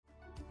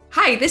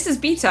Hi, this is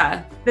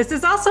Beta. This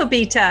is also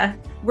Beta.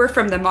 We're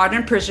from the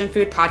Modern Persian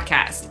Food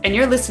Podcast, and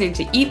you're listening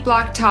to Eat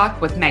Blog Talk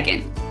with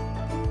Megan.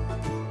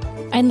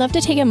 I'd love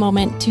to take a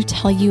moment to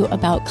tell you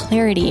about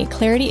Clarity.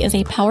 Clarity is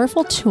a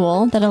powerful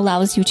tool that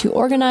allows you to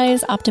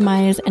organize,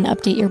 optimize, and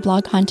update your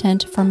blog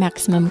content for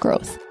maximum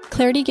growth.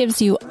 Clarity gives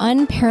you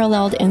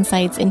unparalleled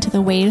insights into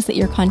the ways that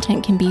your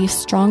content can be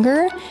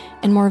stronger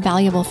and more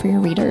valuable for your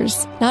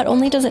readers. Not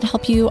only does it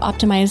help you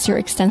optimize your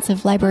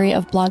extensive library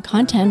of blog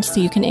content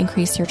so you can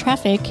increase your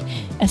traffic,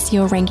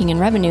 SEO ranking,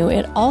 and revenue,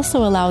 it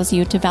also allows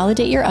you to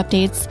validate your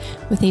updates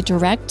with a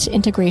direct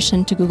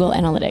integration to Google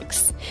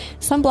Analytics.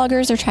 Some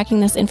bloggers are tracking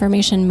this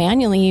information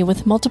manually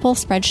with multiple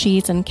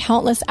spreadsheets and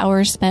countless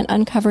hours spent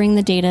uncovering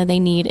the data they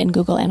need in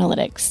Google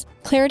Analytics.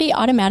 Clarity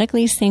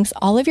automatically syncs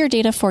all of your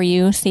data for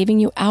you, saving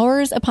you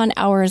hours upon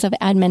hours of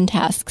admin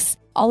tasks.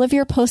 All of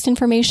your post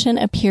information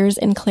appears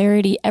in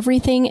Clarity.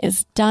 Everything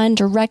is done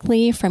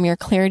directly from your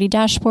Clarity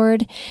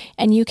dashboard,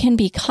 and you can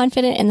be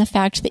confident in the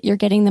fact that you're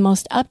getting the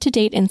most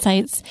up-to-date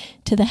insights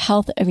to the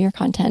health of your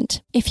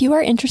content. If you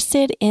are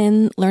interested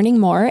in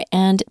learning more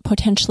and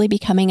potentially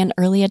becoming an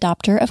early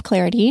adopter of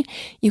Clarity,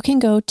 you can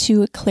go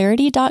to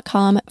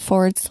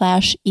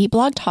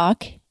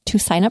clarity.com/eatblogtalk to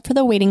sign up for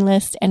the waiting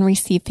list and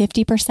receive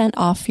 50%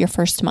 off your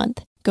first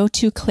month. Go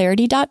to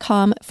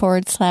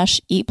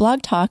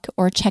clarity.com/eatblogtalk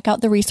or check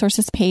out the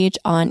resources page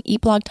on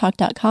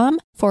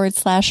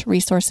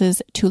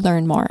eatblogtalk.com/resources to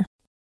learn more.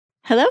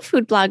 Hello,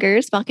 food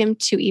bloggers. Welcome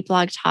to Eat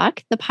Blog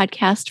Talk, the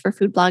podcast for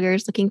food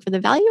bloggers looking for the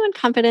value and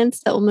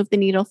confidence that will move the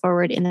needle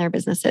forward in their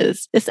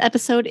businesses. This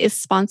episode is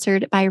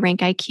sponsored by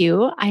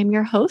RankIQ. I am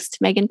your host,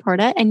 Megan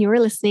Porta, and you are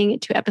listening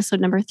to episode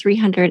number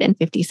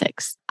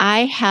 356.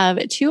 I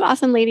have two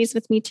awesome ladies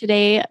with me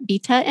today,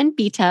 Beta and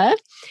Beta,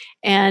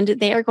 and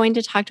they are going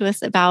to talk to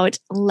us about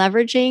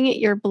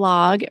leveraging your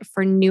blog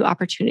for new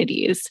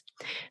opportunities.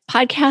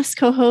 Podcast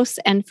co-hosts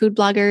and food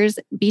bloggers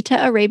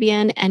Beta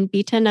Arabian and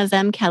Beta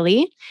Nazem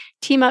Kelly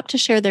team up to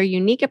share their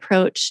unique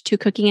approach to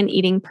cooking and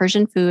eating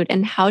Persian food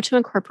and how to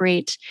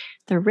incorporate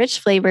the rich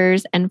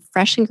flavors and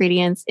fresh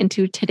ingredients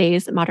into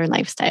today's modern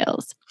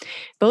lifestyles.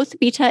 Both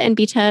Beta and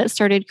Beta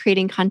started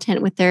creating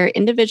content with their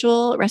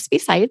individual recipe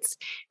sites,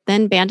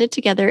 then banded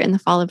together in the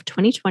fall of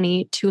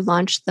 2020 to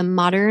launch the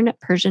Modern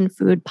Persian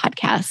Food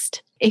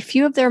Podcast. A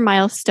few of their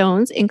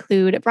milestones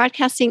include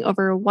broadcasting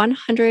over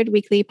 100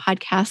 weekly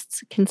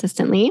podcasts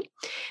consistently,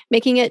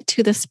 making it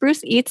to the Spruce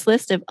Eats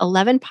list of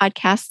 11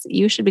 podcasts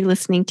you should be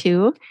listening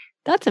to.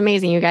 That's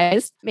amazing, you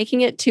guys.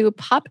 Making it to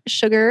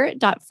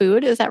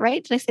popsugar.food. Is that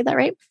right? Did I say that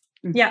right?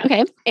 Yeah.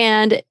 Okay.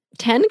 And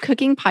 10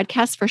 cooking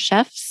podcasts for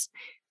chefs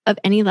of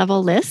any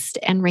level list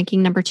and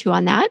ranking number 2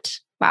 on that.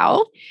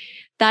 Wow.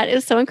 That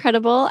is so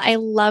incredible. I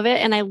love it.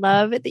 And I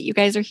love that you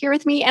guys are here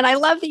with me. And I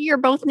love that you're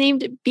both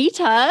named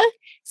Beta.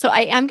 So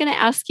I am going to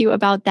ask you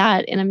about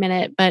that in a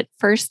minute. But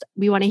first,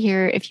 we want to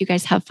hear if you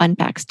guys have fun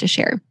facts to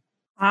share.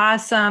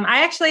 Awesome.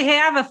 I actually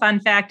have a fun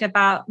fact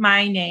about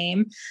my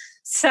name.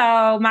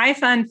 So my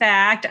fun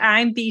fact,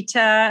 I'm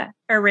Beta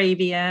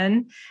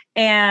Arabian,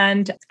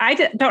 and I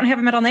don't have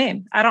a middle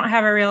name. I don't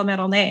have a real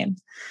middle name.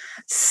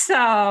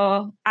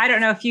 So I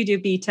don't know if you do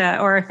Beta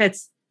or if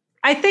it's,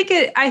 I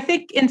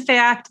think in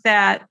fact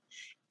that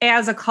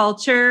as a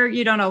culture,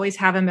 you don't always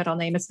have a middle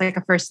name. It's like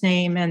a first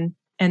name and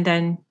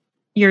then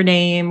your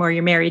name or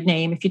your married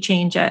name if you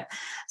change it.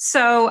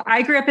 So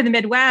I grew up in the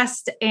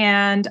Midwest,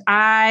 and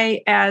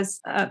I, as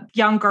a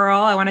young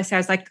girl, I want to say I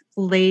was like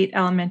late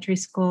elementary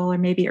school or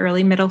maybe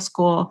early middle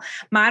school,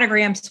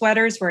 monogram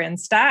sweaters were in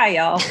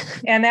style.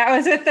 And that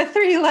was with the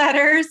 3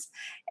 letters.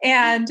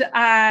 And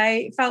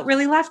I felt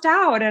really left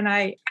out, and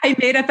I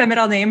made up a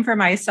middle name for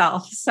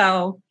myself.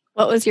 So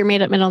what was your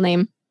made up middle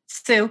name?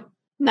 Sue.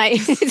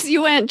 Nice.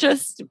 You went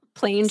just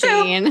plain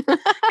Jane.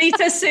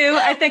 Beta Sue.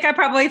 I think I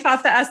probably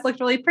thought the S looked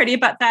really pretty,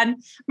 but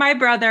then my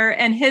brother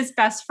and his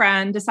best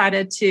friend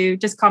decided to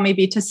just call me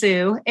Beta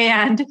Sue.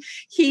 And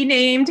he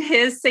named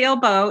his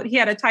sailboat. He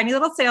had a tiny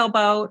little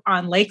sailboat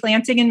on Lake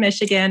Lansing in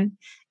Michigan,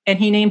 and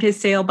he named his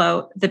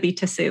sailboat the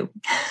Beta Sue.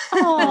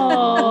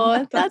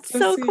 Oh, that's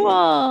so cool.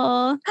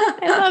 I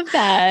love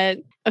that.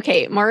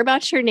 Okay, more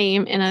about your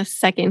name in a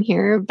second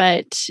here,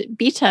 but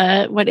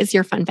Beta, what is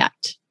your fun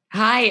fact?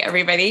 Hi,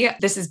 everybody.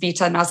 This is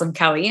Beta Nazem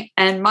Kelly.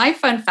 And my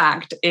fun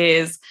fact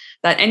is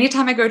that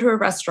anytime I go to a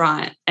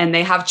restaurant and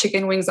they have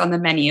chicken wings on the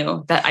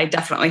menu, that I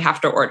definitely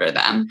have to order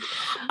them.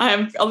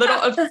 I'm a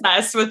little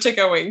obsessed with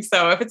chicken wings.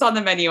 So if it's on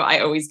the menu, I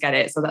always get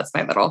it. So that's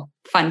my little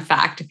fun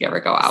fact if you ever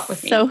go out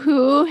with me. So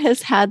who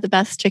has had the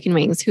best chicken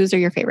wings? Whose are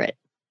your favorite?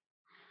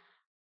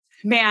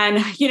 Man,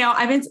 I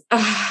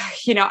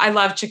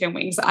love chicken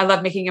wings. I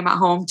love making them at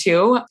home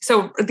too.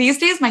 So these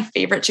days, my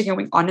favorite chicken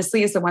wing,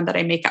 honestly, is the one that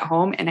I make at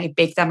home, and I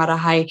bake them at a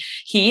high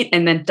heat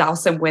and then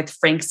douse them with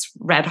Frank's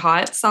Red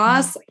Hot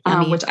sauce,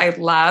 which I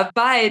love.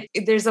 But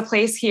there's a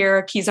place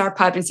here, Kezar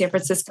Pub in San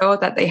Francisco,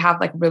 that they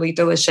have like really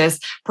delicious,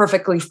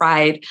 perfectly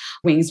fried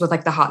wings with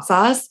like the hot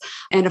sauce.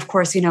 And of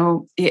course,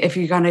 if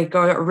you're going to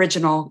go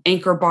original,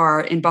 Anchor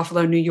Bar in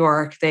Buffalo, New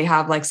York, they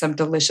have like some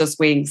delicious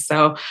wings.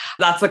 So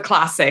that's a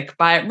classic.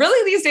 But really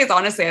these days,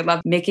 honestly, I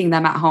love making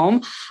them at home.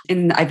 home.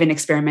 And I've been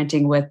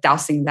experimenting with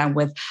dousing them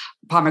with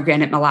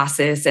pomegranate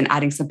molasses and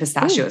adding some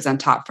pistachios on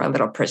top for a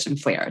little Persian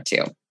flair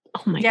too.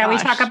 Oh my Yeah,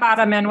 gosh. we talk about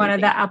them in one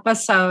of the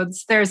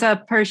episodes. There's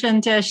a Persian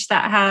dish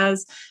that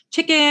has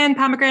chicken,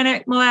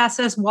 pomegranate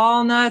molasses,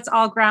 walnuts,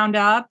 all ground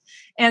up.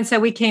 And so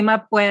we came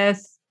up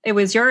with, it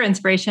was your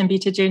inspiration,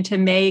 Bita June, to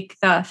make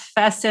the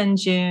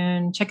Fessin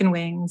June chicken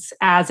wings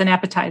as an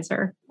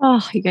appetizer.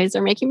 Oh, you guys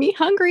are making me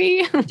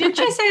hungry. Didn't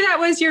you say that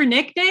was your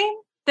nickname?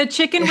 The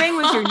chicken wing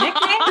was your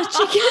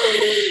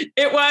nickname?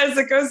 It was.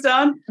 It goes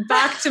down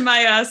back to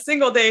my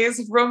single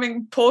days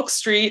roaming Polk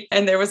Street.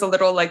 And there was a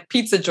little like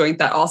pizza joint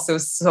that also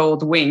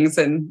sold wings.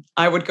 And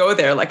I would go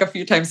there like a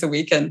few times a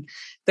week. And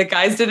the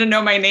guys didn't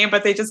know my name,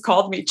 but they just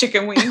called me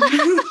Chicken Wing.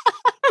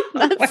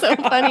 That's so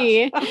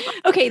funny.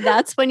 Okay,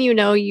 that's when you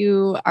know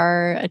you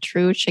are a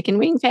true chicken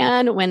wing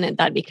fan, when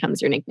that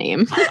becomes your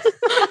nickname.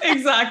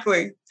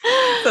 Exactly.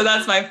 So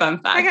that's my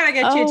fun fact. I gotta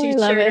get you a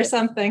t-shirt or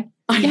something.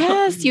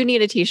 Yes, you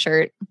need a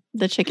t-shirt,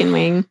 the chicken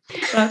wing.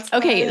 That's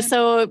okay, fun.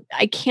 so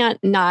I can't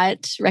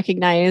not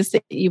recognize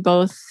that you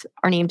both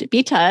are named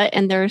Bita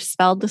and they're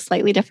spelled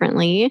slightly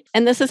differently.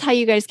 And this is how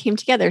you guys came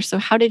together. So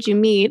how did you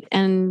meet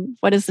and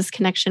what is this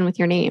connection with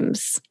your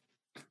names?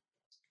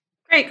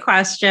 Great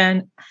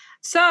question.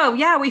 So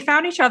yeah, we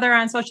found each other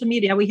on social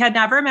media. We had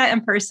never met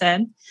in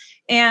person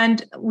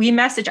and we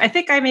messaged. I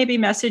think I maybe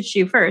messaged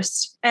you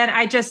first. And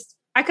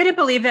I couldn't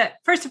believe it.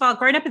 First of all,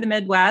 growing up in the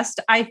Midwest,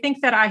 I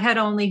think that I had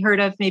only heard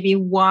of maybe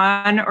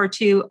one or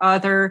two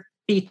other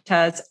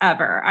Bitas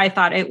ever. I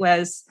thought it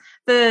was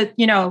the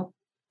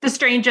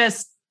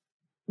strangest,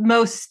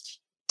 most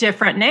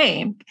different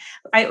name.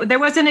 There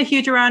wasn't a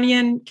huge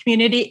Iranian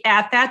community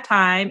at that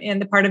time in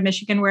the part of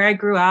Michigan where I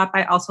grew up.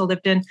 I also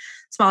lived in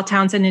small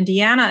towns in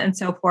Indiana and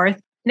so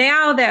forth.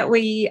 Now that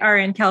we are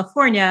in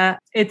California,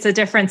 it's a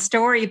different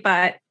story,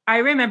 but I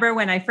remember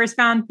when I first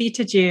found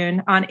Bita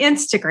June on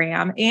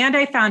Instagram and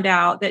I found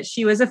out that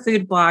she was a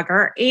food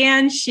blogger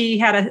and she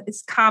had a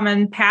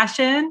common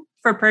passion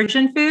for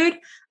Persian food.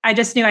 I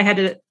just knew I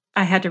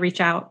had to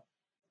reach out.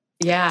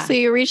 Yeah. So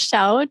you reached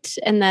out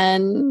and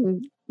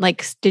then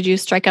did you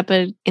strike up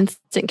an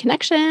instant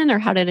connection or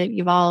how did it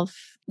evolve?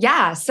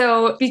 Yeah.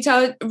 So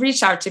Bita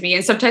reached out to me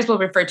and sometimes we'll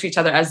refer to each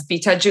other as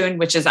Bita June,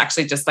 which is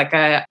actually just like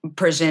a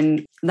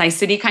Persian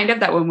nicety kind of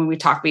that when we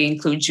talk, we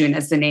include June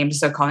as the name.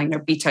 So calling her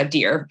Bita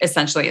dear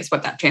essentially is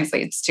what that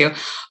translates to.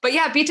 But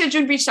yeah, Bita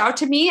June reached out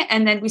to me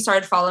and then we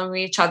started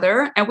following each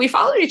other and we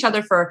followed each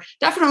other for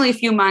definitely a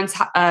few months,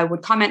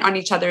 would comment on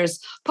each other's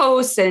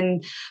posts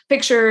and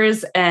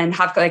pictures and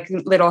have like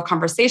little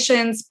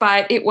conversations.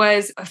 But it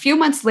was a few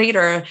months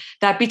later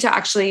that Bita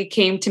actually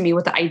came to me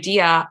with the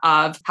idea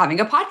of having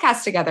a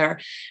podcast together.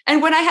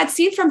 And what I had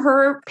seen from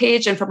her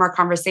page and from our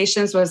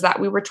conversations was that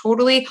we were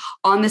totally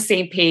on the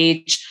same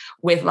page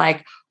with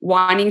like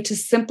wanting to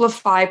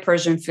simplify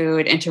Persian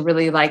food and to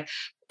really like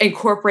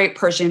incorporate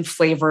Persian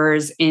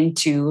flavors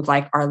into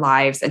like our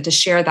lives and to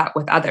share that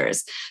with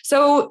others.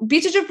 So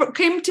Bita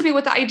came to me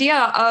with the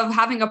idea of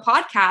having a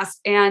podcast.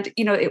 And,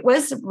 it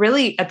was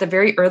really at the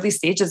very early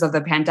stages of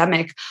the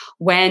pandemic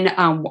when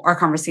our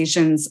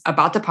conversations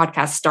about the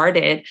podcast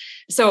started.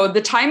 So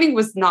the timing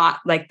was not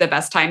like the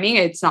best timing.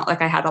 It's not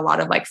like I had a lot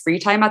of like free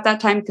time at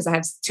that time because I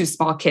have two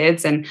small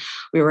kids and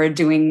we were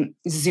doing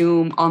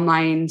Zoom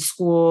online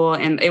school.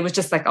 And it was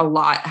just like a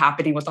lot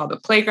happening with all the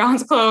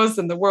playgrounds closed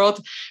and the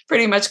world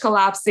pretty much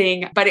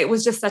collapsing, but it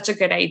was just such a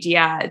good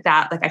idea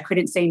that like I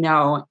couldn't say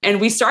no.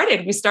 And we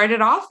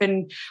started off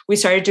and we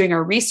started doing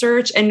our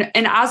research. And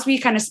as we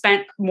kind of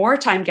spent more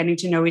time getting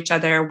to know each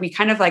other, we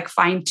kind of like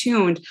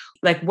fine-tuned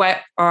like what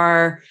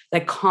our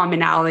like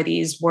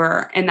commonalities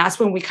were. And that's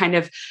when we kind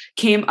of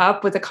came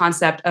up with the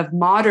concept of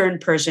modern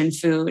Persian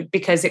food,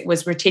 because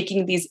we're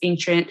taking these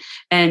ancient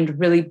and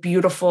really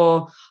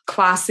beautiful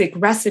classic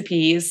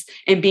recipes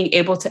and being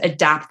able to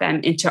adapt them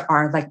into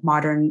our like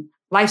modern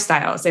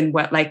lifestyles and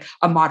what like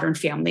a modern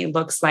family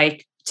looks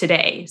like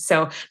today.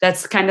 So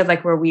that's kind of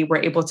like where we were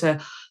able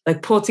to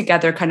like pull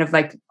together kind of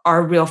like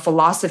our real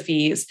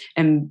philosophies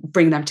and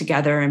bring them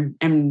together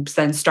and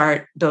then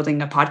start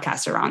building a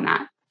podcast around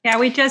that. Yeah,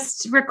 we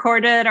just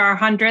recorded our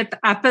 100th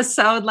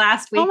episode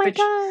last week. Oh my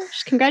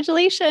gosh,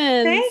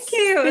 congratulations. Thank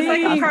you. It was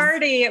like a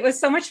party. It was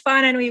so much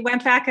fun. And we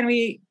went back and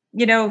we,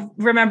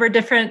 remembered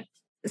different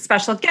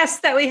special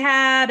guests that we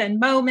had and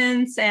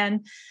moments.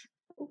 And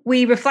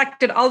we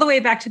reflected all the way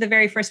back to the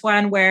very first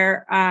one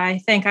where I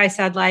think I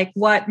said like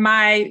what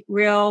my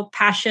real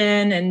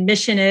passion and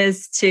mission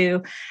is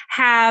to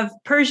have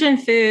Persian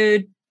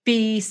food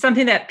be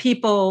something that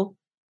people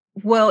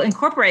will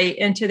incorporate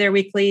into their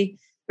weekly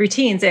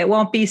routines. It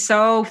won't be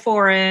so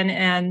foreign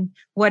and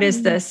what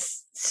is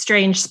this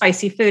strange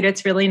spicy food?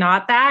 It's really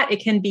not that.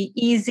 It can be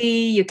easy.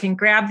 You can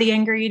grab the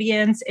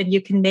ingredients and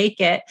you can make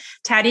it.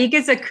 Tahdig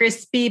is a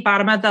crispy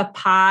bottom of the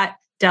pot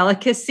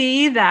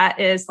delicacy that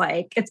is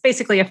like, it's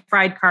basically a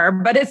fried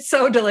carb, but it's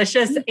so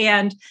delicious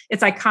and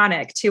it's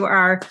iconic to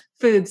our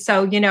food.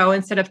 So,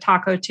 instead of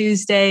Taco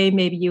Tuesday,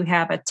 maybe you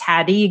have a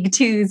Tahdig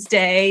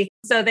Tuesday.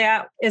 So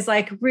that is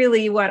like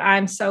really what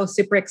I'm so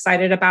super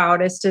excited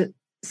about is to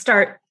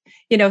start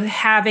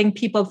having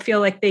people feel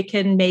like they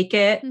can make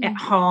it at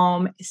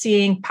home,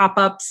 seeing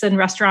pop-ups and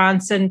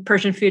restaurants and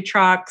Persian food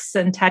trucks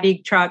and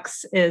Tahdig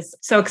trucks is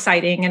so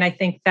exciting. And I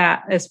think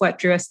that is what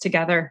drew us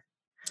together.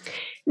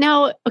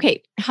 Now,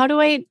 okay, how do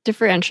I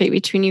differentiate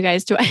between you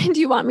guys? Do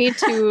you want me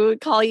to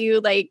call you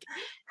like,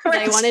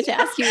 I wanted to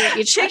ask you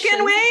each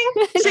chicken wing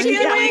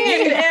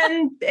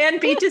and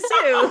Bita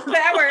Sue.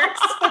 That works.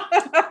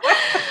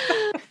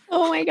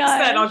 Oh my God.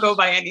 Then I'll go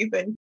by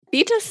anything.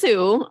 Bita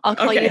Sue, I'll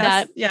call you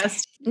that.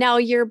 Yes. Now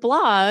your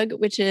blog,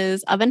 which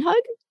is Oven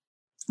Hug.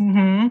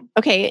 Mm-hmm.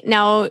 Okay.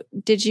 Now,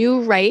 did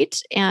you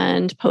write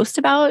and post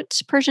about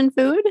Persian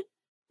food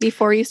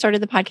before you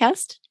started the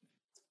podcast?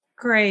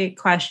 Great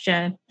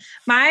question.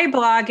 My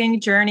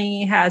blogging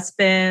journey has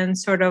been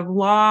sort of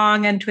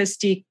long and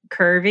twisty,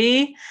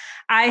 curvy.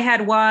 I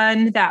had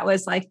one that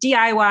was like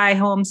DIY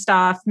home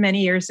stuff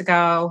many years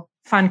ago.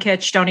 Fun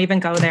kitsch, don't even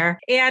go there.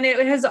 And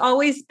it has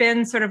always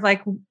been sort of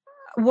like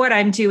what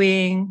I'm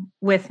doing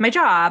with my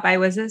job. I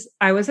was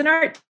an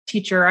art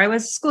teacher. I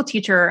was a school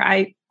teacher.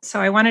 So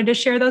I wanted to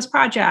share those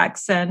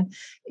projects and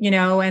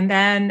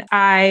then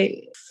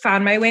I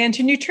found my way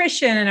into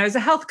nutrition and I was a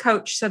health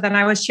coach. So then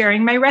I was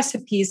sharing my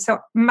recipes. So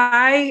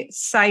my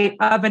site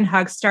Oven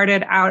Hug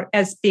started out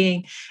as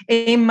being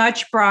a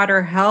much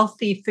broader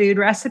healthy food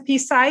recipe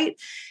site.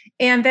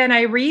 And then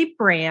I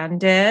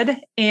rebranded.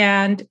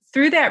 And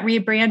through that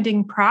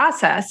rebranding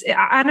process,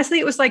 honestly,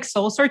 it was like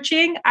soul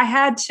searching. I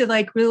had to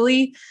like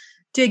really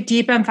dig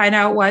deep and find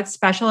out what's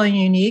special and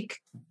unique,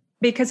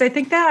 because I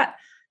think that,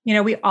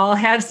 we all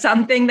have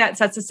something that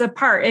sets us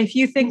apart. If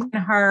you think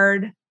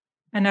hard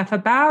enough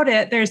about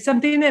it, there's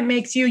something that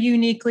makes you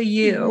uniquely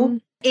you.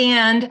 Mm-hmm.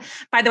 And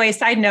by the way,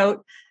 side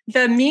note,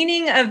 the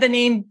meaning of the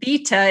name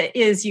Bita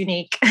is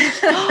unique.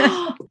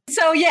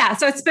 So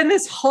it's been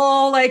this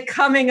whole like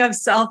coming of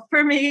self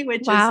for me,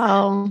 which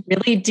is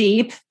really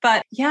deep.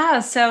 But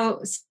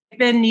so I've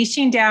been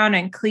niching down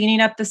and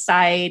cleaning up the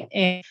site.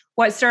 And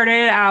what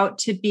started out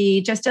to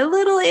be just a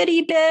little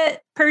itty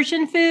bit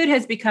Persian food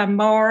has become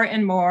more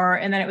and more.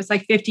 And then it was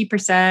like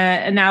 50%.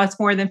 And now it's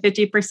more than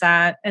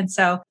 50%. And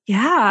so,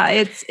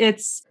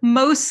 it's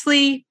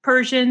mostly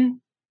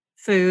Persian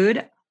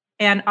food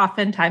and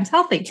oftentimes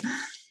healthy.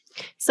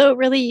 So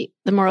really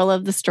the moral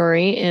of the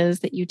story is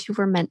that you two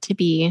were meant to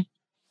be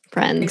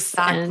friends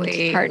and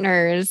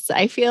partners.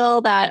 I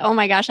feel that, oh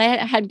my gosh,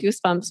 I had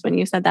goosebumps when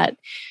you said that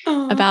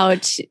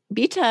about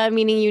Bita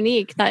meaning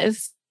unique.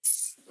 That's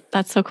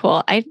so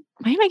cool. Why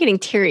am I getting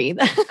teary? Oh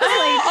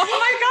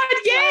my God,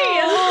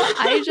 yay.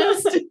 I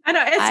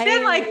know it's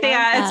been like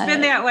that. It's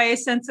been that way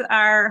since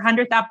our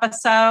 100th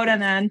episode.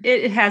 And then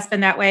it has been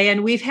that way.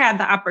 And we've had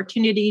the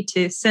opportunity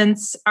to,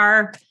 since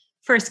our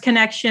first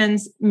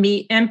connections,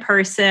 meet in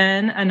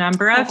person a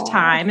number of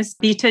times.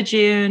 Bita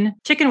June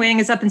Chicken Wing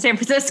is up in San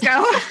Francisco.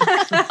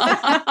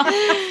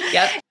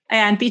 Yep.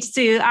 And Bita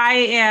Sue, I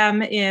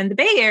am in the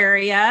Bay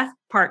Area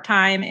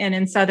part-time and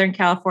in Southern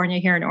California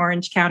here in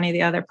Orange County,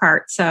 the other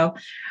part. So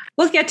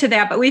we'll get to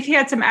that, but we've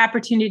had some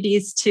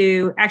opportunities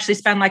to actually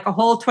spend like a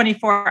whole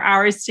 24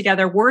 hours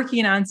together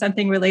working on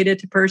something related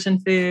to Persian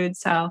food.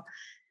 So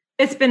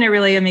it's been a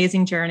really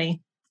amazing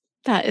journey.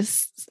 That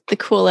is the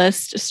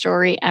coolest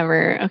story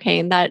ever.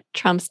 Okay. That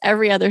trumps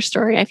every other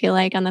story, I feel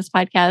like, on this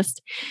podcast.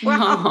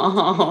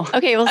 Wow.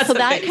 Okay. Well, so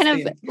that kind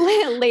of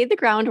laid the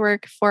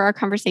groundwork for our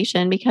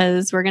conversation,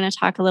 because we're going to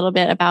talk a little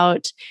bit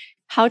about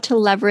how to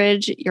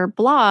leverage your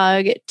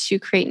blog to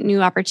create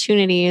new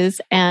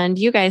opportunities. And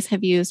you guys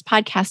have used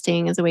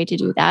podcasting as a way to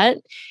do that.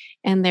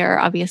 And there are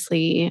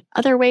obviously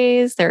other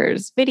ways.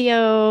 There's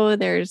video.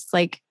 There's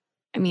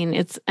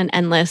it's an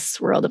endless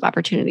world of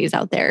opportunities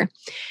out there.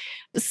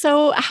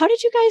 So how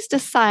did you guys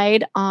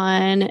decide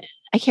on,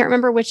 I can't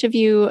remember which of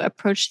you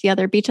approached the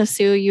other. Bita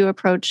Sue, you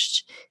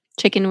approached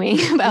Chicken Wing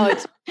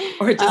about...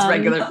 or just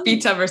regular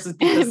Bita versus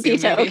Bita Sue.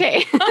 Bita,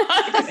 okay.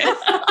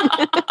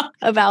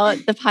 About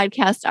the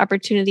podcast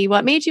opportunity.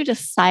 What made you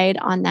decide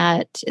on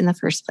that in the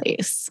first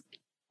place?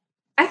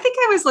 I think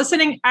I was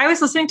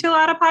listening to a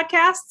lot of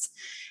podcasts,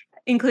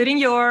 including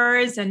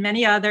yours and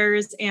many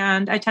others.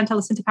 And I tend to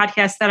listen to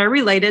podcasts that are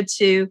related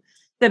to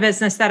the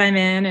business that I'm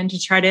in and to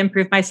try to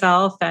improve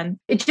myself. And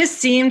it just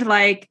seemed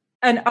like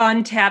an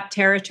untapped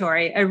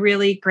territory, a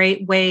really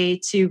great way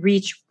to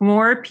reach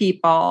more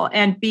people.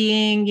 And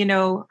being,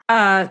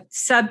 a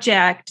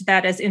subject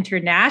that is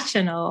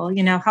international,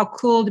 how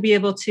cool to be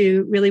able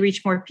to really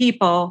reach more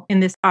people in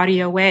this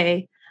audio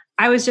way.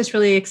 I was just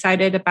really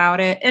excited about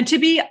it. And to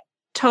be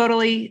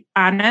totally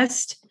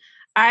honest,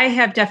 I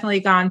have definitely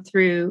gone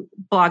through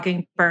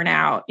blogging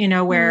burnout,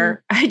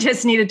 where I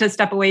just needed to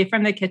step away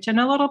from the kitchen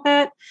a little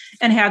bit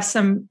and have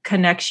some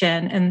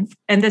connection.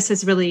 And this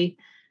has really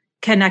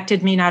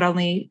connected me not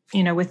only,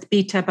 with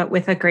Bita, but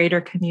with a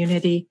greater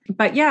community.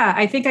 But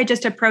I think I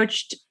just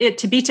approached it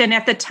to Bita. And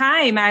at the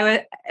time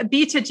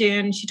Bita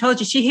June, she told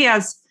you she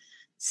has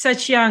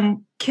such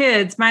young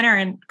kids. Mine are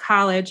in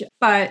college,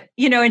 but,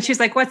 and she's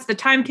like, what's the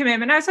time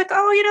commitment? I was like,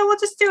 we'll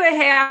just do a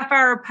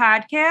half-hour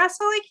podcast.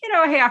 So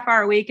a half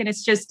hour a week. And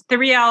it's just, the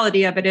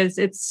reality of it is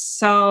it's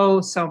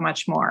so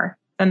much more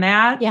than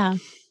that. Yeah.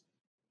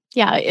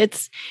 Yeah,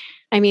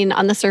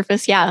 on the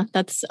surface, yeah,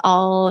 that's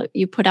all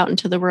you put out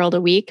into the world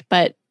a week,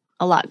 but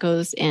a lot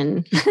goes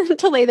in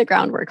to lay the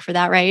groundwork for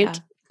that, right?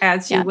 Yeah.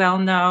 As you well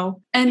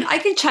know. And I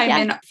can chime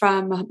in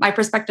from my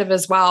perspective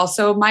as well.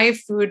 So my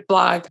food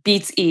blog,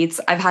 Beets Eats,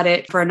 I've had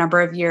it for a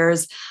number of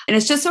years. And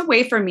it's just a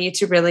way for me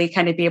to really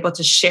kind of be able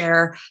to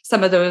share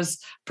some of those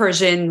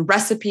Persian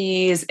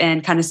recipes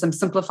and kind of some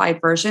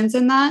simplified versions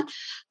in that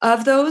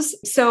of those.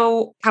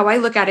 So how I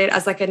look at it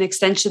as like an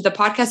extension, the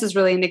podcast is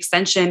really an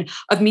extension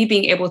of me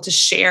being able to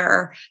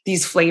share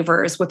these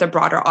flavors with a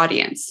broader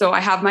audience. So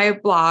I have my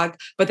blog,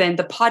 but then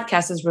the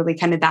podcast is really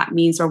kind of that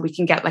means where we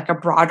can get like a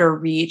broader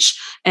reach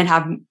and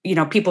have,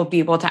 people be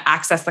able to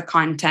access the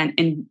content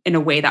in a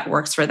way that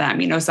works for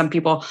them. Some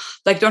people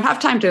like don't have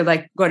time to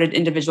like go to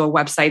individual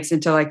websites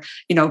and to like,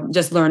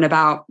 just learn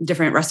about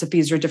different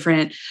recipes or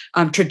different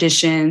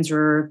traditions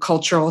or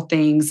cultural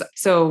things.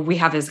 So we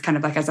have this kind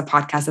of like as a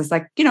podcast, it's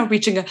like,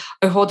 reaching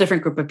a whole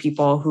different group of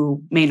people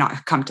who may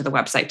not come to the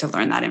website to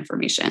learn that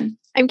information.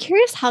 I'm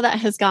curious how that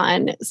has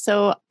gone.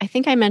 So I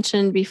think I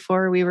mentioned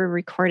before we were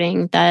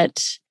recording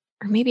that,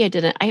 or maybe I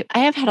didn't. I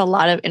have had a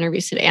lot of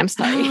interviews today. I'm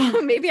sorry.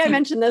 Maybe I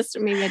mentioned this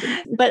or maybe I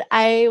didn't. But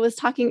I was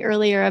talking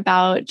earlier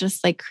about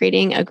just like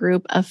creating a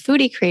group of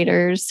foodie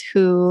creators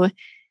who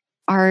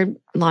are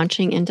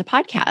launching into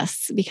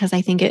podcasts because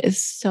I think it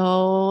is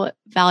so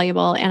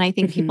valuable. And I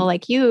think people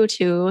like you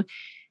to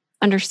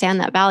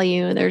understand that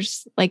value.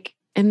 There's like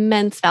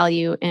immense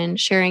value in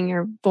sharing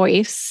your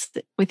voice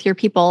with your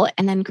people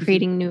and then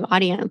creating new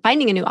audience,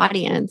 finding a new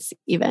audience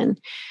even.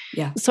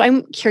 Yeah. So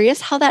I'm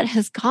curious how that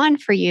has gone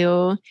for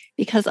you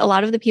because a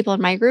lot of the people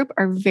in my group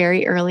are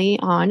very early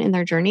on in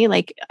their journey.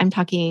 Like I'm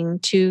talking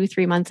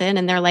 2-3 months in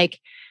and they're like,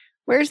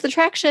 where's the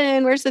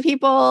traction? Where's the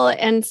people?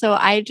 And so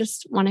I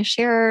just want to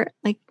share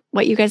like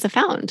what you guys have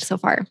found so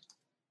far.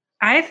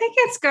 I think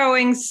it's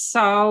going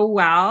so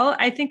well.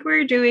 I think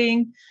we're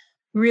doing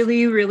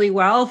really, really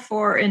well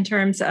in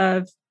terms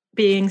of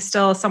being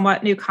still a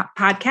somewhat new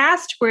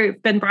podcast. We've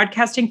been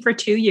broadcasting for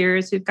 2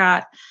 years. We've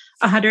got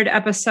 100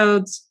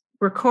 episodes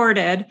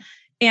recorded.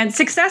 And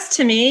success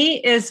to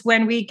me is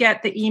when we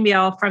get the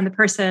email from the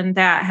person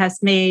that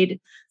has made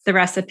the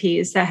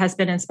recipes that has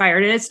been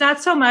inspired. And it's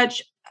not so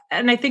much,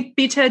 and I think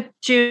Bita,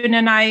 June,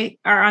 and I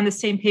are on the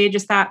same page,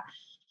 is that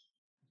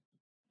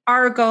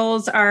our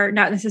goals are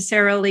not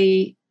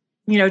necessarily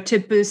to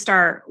boost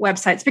our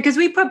websites because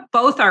we put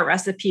both our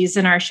recipes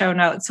in our show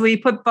notes. We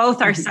put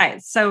both our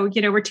sites. So,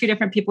 we're two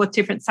different people with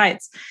different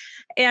sites.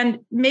 And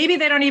maybe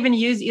they don't even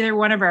use either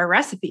one of our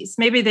recipes.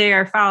 Maybe they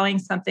are following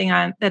something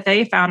that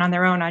they found on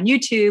their own on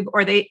YouTube,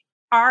 or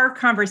our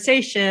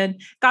conversation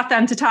got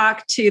them to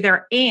talk to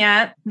their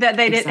aunt that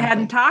they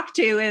hadn't talked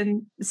to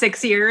in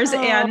 6 years.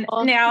 And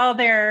now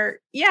they're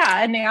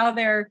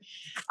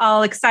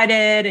all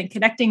excited and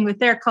connecting with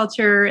their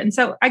culture. And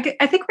so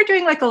I think we're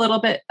doing like a little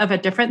bit of a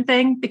different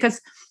thing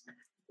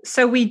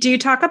so we do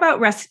talk about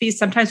recipes.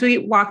 Sometimes we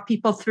walk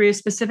people through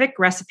specific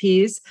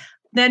recipes.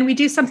 Then we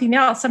do something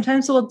else.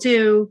 Sometimes we'll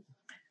do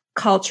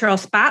cultural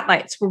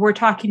spotlights where we're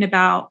talking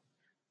about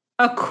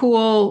a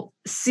cool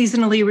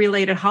seasonally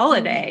related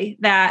holiday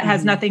that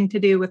has nothing to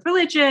do with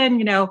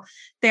religion,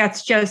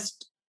 that's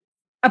just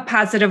a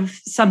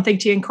positive something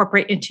to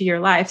incorporate into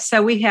your life.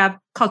 So we have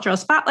cultural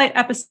spotlight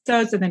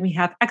episodes, and then we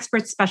have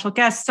expert special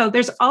guests. So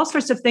there's all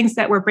sorts of things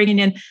that we're bringing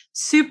in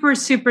super,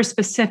 super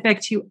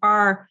specific to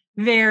our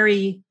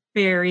very,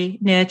 very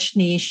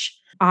niche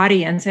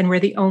audience. And we're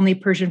the only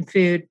Persian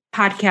food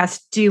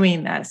podcast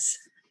doing this.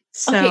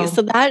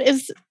 So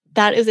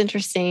that is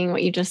interesting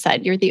what you just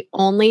said. You're the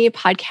only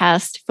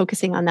podcast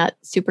focusing on that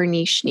super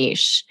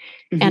niche.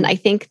 And I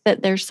think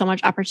that there's so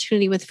much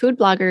opportunity with food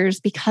bloggers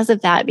because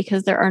of that,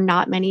 because there are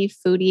not many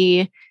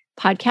foodie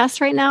podcasts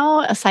right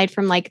now, aside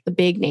from like the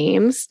big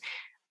names.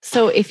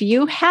 So if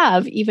you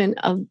have even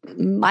a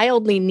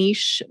mildly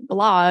niche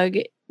blog,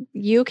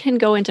 you can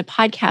go into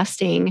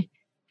podcasting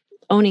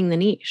owning the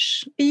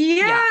niche.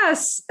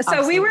 Yes. Yeah,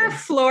 so we were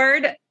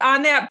floored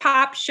on that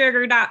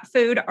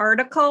popsugar.food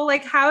article.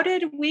 Like, how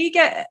did we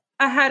get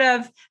ahead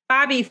of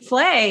Bobby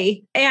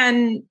Flay?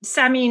 And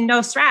Samin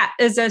Nosrat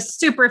is a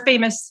super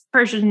famous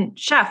Persian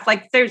chef.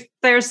 Like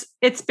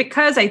it's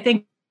because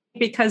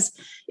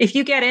if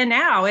you get in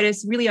now, it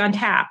is really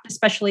untapped,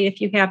 especially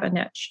if you have a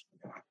niche.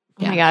 Oh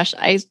my gosh.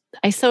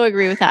 I so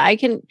agree with that.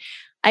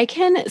 I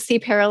can see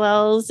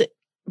parallels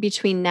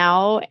between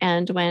now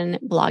and when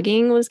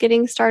blogging was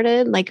getting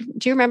started. Like,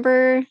 do you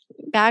remember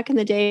back in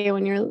the day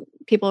when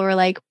people were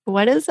like,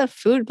 what is a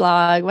food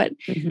blog?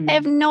 I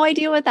have no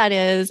idea what that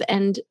is.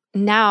 And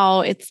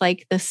now it's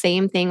like the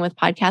same thing with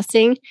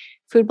podcasting.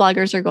 Food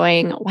bloggers are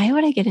going, why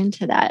would I get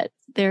into that?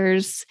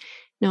 There's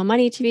no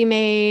money to be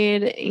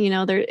made.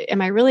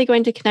 Am I really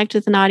going to connect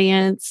with an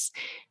audience?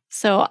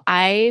 So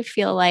I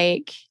feel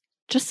like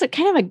just a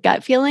kind of a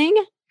gut feeling,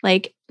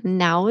 like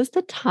now is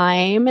the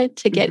time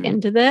to get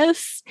into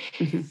this.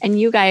 And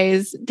you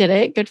guys did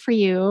it. Good for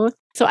you.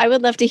 So I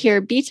would love to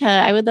hear, Bita,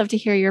 I would love to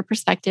hear your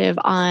perspective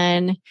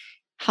on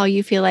how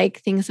you feel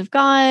like things have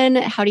gone.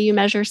 How do you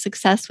measure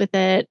success with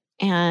it?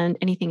 And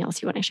anything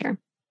else you want to share?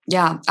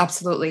 Yeah,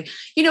 absolutely.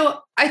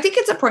 I think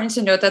it's important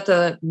to note that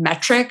the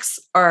metrics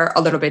are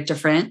a little bit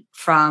different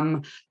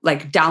from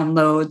like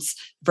downloads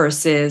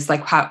versus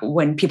like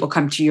when people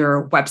come to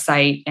your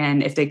website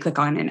and if they click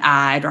on an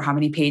ad or how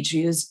many page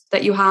views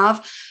that you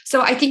have.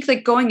 So I think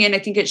like going in, I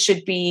think you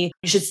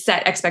should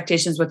set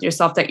expectations with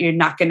yourself that you're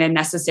not going to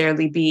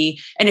necessarily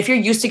be. And if you're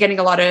used to getting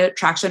a lot of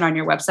traction on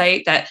your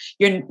website, that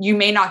you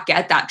may not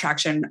get that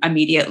traction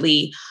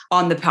immediately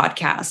on the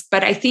podcast.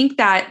 But I think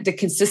that the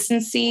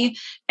consistency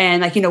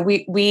and like,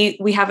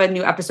 we have a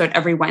new episode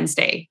every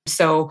Wednesday.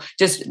 So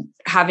just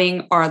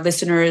having our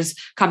listeners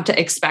come to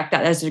expect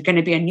that there's going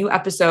to be a new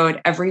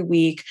episode every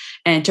week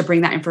and to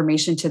bring that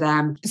information to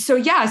them. So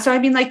yeah. So I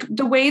mean, like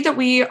the way that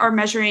we are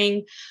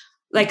measuring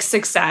like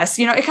success,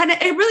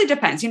 it really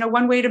depends.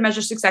 One way to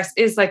measure success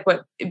is like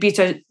what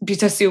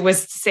Bita Sue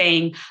was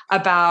saying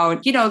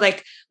about,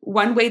 like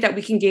one way that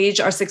we can gauge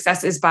our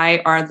success is by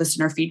our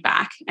listener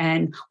feedback.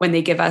 And when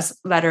they give us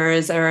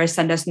letters or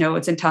send us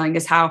notes and telling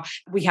us how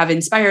we have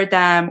inspired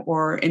them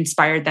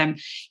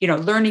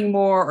learning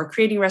more or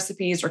creating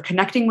recipes or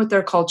connecting with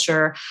their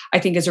culture, I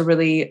think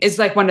is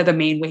like one of the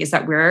main ways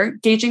that we're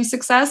gauging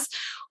success.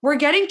 We're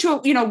getting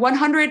to,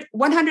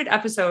 100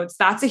 episodes.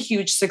 That's a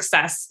huge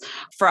success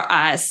for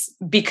us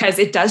because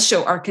it does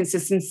show our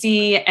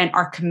consistency and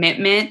our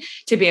commitment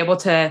to be able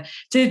to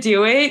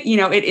do it.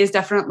 It is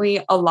definitely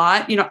a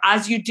lot.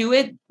 As you do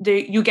it,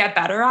 you get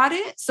better at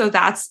it. So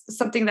that's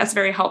something that's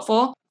very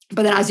helpful.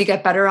 But then as you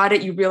get better at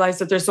it, you realize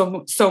that there's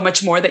so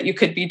much more that you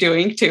could be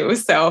doing too.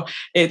 So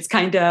it's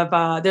kind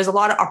of, there's a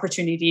lot of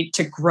opportunity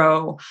to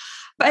grow.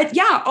 But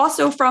yeah,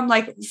 also from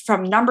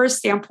numbers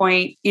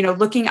standpoint,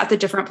 looking at the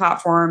different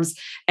platforms,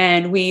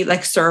 and we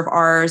like serve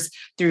ours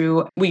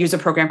we use a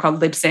program called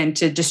Libsyn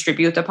to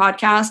distribute the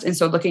podcast. And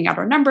so looking at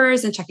our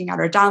numbers and checking out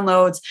our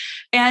downloads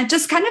and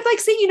just kind of like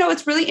seeing,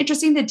 it's really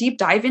interesting to deep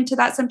dive into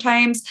that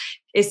sometimes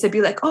is to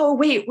be like, oh,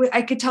 wait,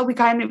 I could tell we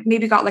kind of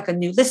maybe got like a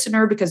new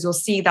listener because you'll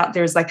see that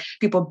there's like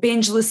people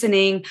binge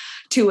listening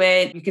to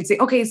it. You can say,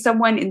 okay,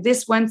 someone in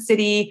this one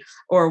city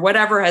or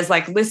whatever has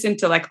like listened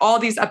to like all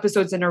these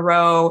episodes in a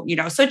row,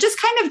 so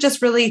just kind of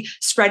just really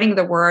spreading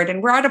the word.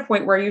 And we're at a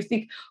point where you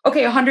think,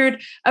 okay,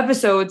 100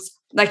 episodes,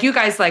 like you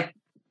guys like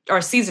are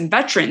seasoned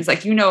veterans,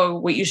 like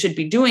what you should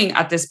be doing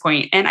at this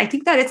point. And I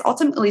think that it's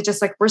ultimately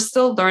just like we're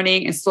still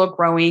learning and still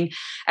growing,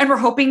 and we're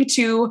hoping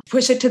to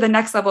push it to the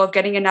next level of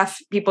getting enough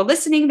people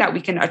listening that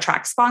we can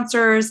attract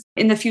sponsors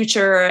in the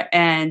future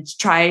and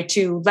try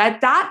to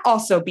let that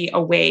also be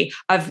a way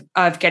of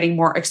getting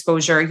more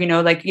exposure.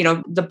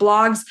 The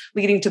blogs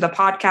leading to the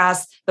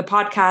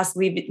podcast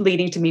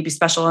leading to maybe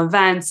special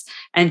events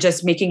and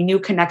just making new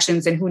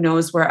connections, and who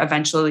knows where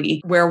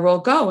we'll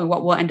go and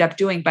what we'll end up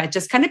doing. But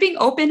just kind of being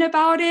open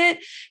about it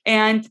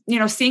and,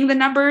 seeing the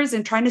numbers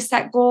and trying to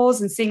set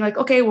goals and seeing like,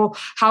 okay, well,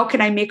 how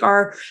can I make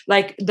our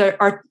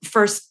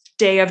first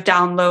day of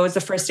downloads,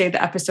 the first day of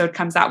the episode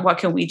comes out, what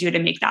can we do to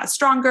make that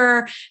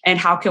stronger? And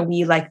how can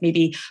we like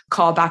maybe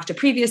call back to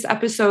previous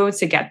episodes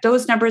to get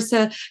those numbers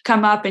to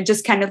come up, and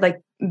just kind of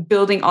like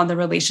building on the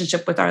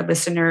relationship with our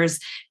listeners.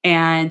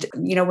 And,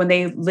 when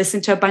they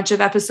listen to a bunch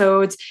of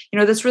episodes,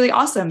 that's really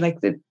awesome. Like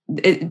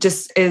it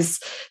just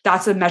is,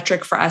 that's a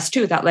metric for us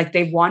too, that like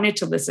they wanted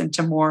to listen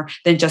to more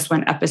than just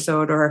one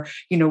episode, or,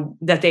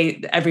 that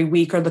they every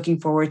week are looking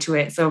forward to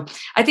it. So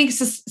I think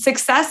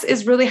success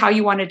is really how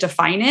you want to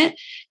define it.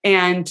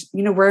 And,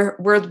 we're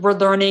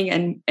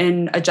learning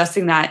and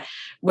adjusting that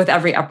with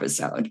every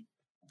episode.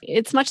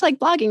 It's much like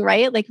blogging,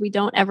 right? Like we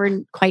don't ever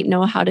quite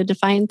know how to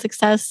define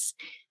success.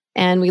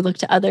 And we look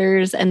to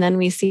others, and then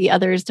we see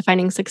others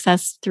defining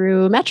success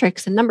through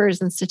metrics and numbers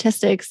and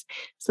statistics.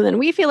 So then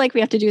we feel like we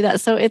have to do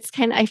that. So it's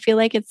I feel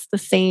like it's the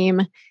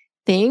same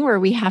thing where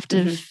we have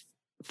to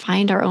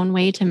find our own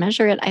way to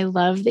measure it. I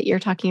love that you're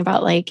talking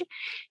about like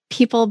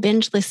people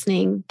binge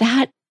listening.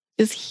 That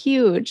is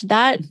huge.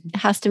 That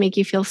has to make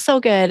you feel so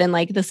good. And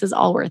like, this is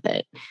all worth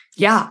it.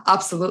 Yeah,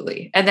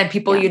 absolutely. And then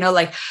people, when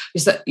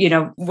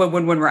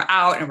we're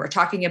out and we're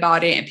talking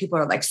about it and people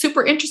are like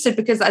super interested,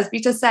 because as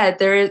Bita said,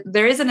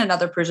 there isn't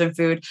another Persian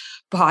food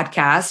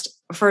podcast,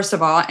 first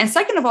of all. And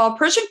second of all,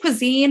 Persian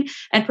cuisine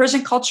and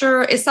Persian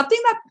culture is something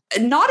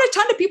that not a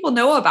ton of people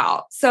know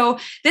about. So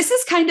this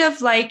is kind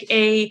of like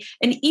an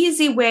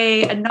easy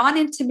way, a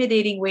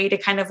non-intimidating way to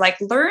kind of like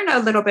learn a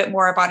little bit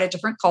more about a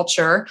different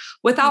culture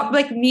without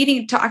like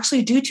needing to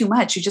actually do too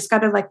much. You just got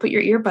to like put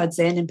your earbuds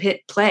in and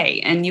hit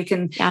play, and you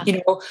can,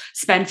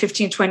 spend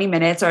 15, 20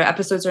 minutes. Our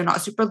episodes are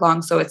not super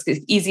long. So it's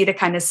easy to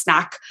kind of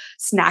snack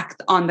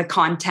on the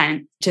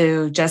content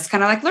to just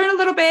kind of like learn a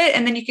little bit.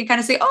 And then you can kind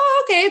of say,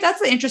 oh, okay, that's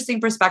an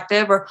interesting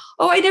perspective, or,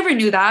 oh, I never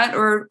knew that,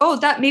 or, oh,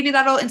 maybe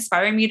that'll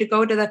inspire me to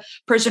go to the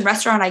Persian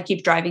restaurant I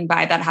keep driving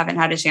by that I haven't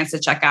had a chance to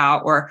check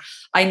out. Or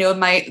I know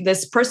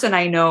this person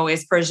I know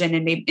is Persian,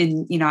 and maybe,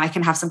 I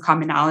can have some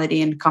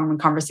commonality and common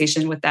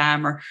conversation with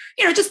them, or,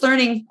 just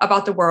learning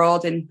about the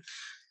world and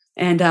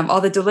all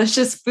the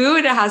delicious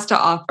food it has to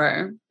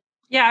offer.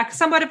 Yeah,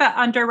 somewhat of an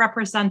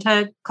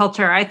underrepresented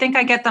culture. I think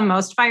I get the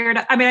most fired.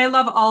 I mean, I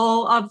love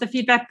all of the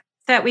feedback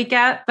that we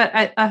get,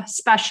 but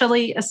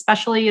especially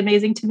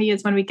amazing to me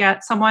is when we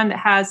get someone that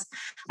has,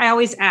 I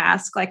always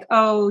ask like,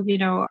 oh,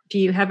 do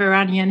you have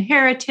Iranian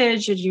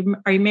heritage?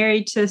 Are you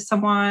married to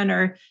someone,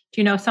 or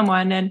do you know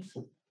someone? And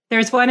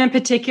there's one in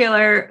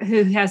particular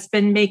who has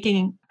been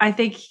making, I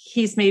think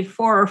he's made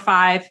 4 or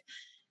 5,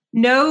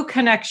 no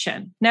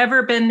connection,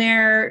 never been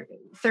there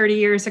 30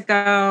 years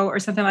ago or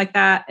something like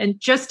that, and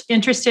just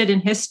interested in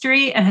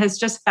history, and has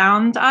just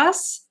found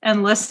us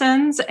and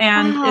listens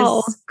and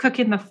is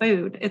cooking the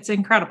food. It's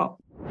incredible.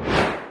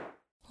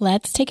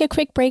 Let's take a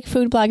quick break,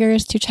 food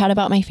bloggers, to chat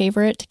about my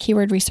favorite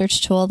keyword research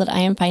tool that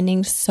I am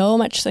finding so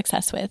much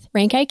success with.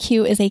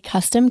 RankIQ is a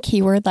custom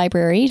keyword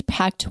library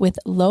packed with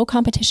low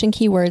competition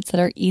keywords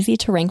that are easy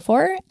to rank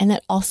for and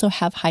that also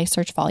have high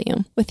search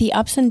volume. With the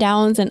ups and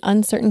downs and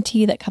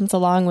uncertainty that comes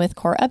along with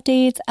core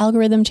updates,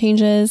 algorithm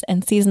changes,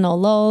 and seasonal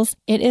lulls,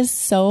 it is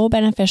so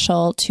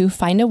beneficial to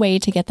find a way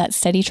to get that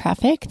steady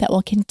traffic that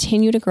will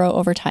continue to grow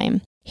over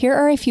time. Here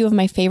are a few of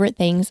my favorite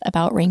things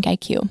about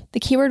RankIQ. The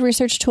keyword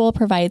research tool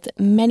provides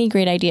many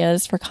great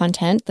ideas for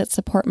content that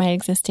support my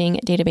existing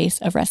database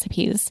of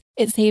recipes.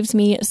 It saves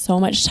me so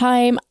much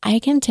time. I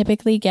can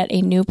typically get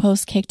a new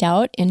post kicked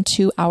out in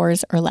 2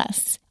 hours or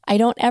less. I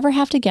don't ever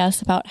have to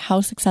guess about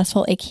how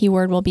successful a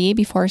keyword will be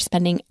before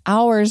spending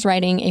hours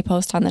writing a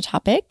post on the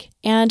topic.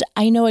 And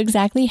I know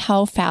exactly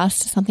how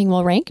fast something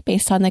will rank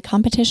based on the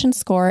competition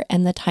score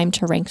and the time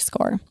to rank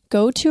score.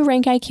 Go to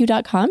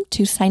rankiq.com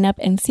to sign up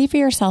and see for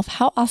yourself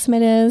how awesome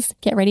it is.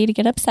 Get ready to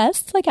get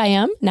obsessed like I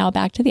am. Now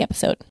back to the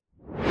episode.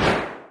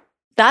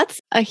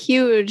 That's a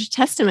huge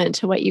testament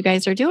to what you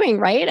guys are doing,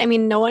 right? I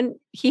mean,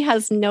 he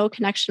has no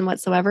connection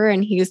whatsoever,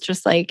 and he's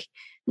just like,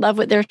 love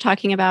what they're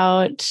talking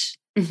about.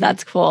 Mm-hmm.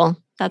 That's cool.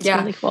 That's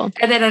really cool.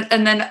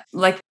 And then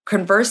like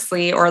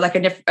conversely, or like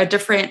a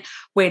different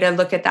way to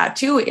look at that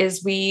too,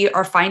 is we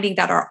are finding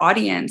that our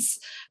audience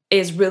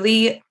is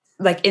really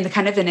like in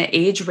an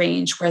age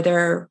range where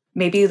they're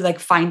maybe like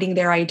finding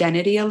their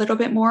identity a little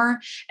bit more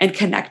and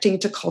connecting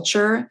to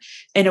culture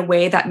in a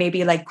way that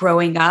maybe like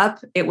growing up,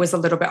 it was a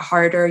little bit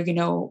harder.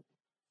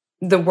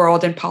 The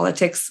world and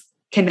politics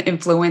can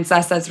influence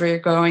us as we're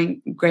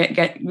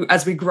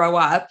as we grow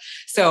up.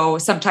 So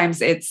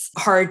sometimes it's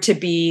hard to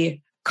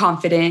be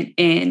confident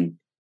in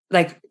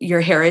like your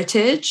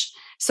heritage.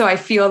 So I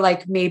feel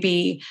like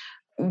maybe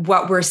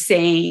what we're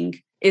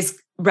saying is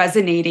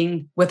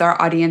resonating with our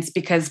audience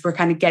because we're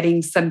kind of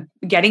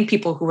getting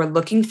people who are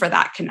looking for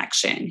that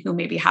connection, who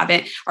maybe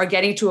are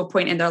getting to a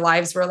point in their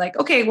lives where like,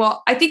 okay,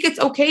 well, I think it's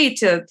okay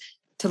to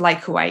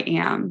like who I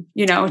am,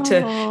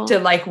 to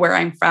like where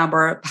I'm from,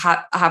 or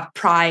have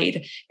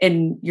pride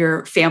in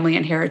your family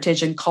and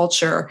heritage and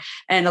culture.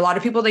 And a lot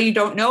of people that you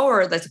don't know,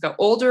 or that's like an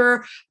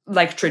older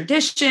like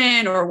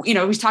tradition, or, we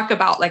talk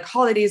about like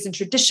holidays and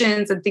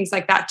traditions and things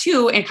like that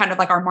too. And kind of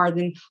like our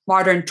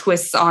modern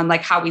twists on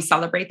like how we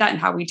celebrate that and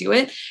how we do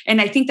it. And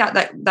I think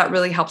that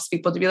really helps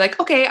people to be like,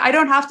 okay, I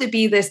don't have to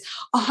be this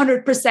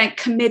 100%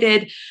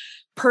 committed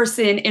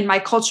person in my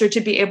culture to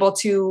be able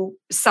to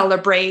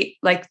celebrate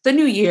like the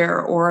new year,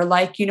 or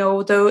like,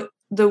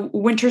 the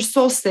winter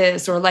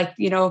solstice, or like,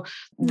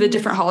 the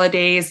different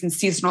holidays and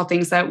seasonal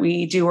things that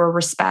we do or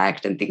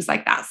respect and things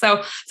like that.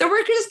 So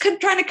we're just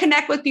trying to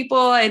connect with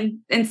people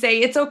and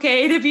say, it's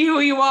okay to be who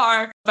you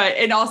are.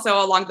 And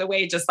also along the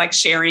way, just like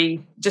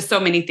sharing just so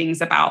many things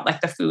about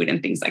like the food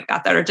and things like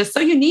that are just so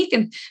unique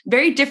and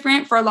very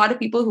different for a lot of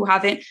people who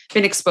haven't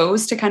been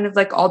exposed to kind of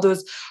like all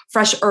those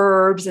fresh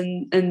herbs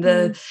and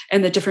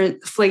the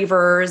different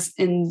flavors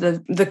and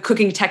the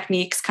cooking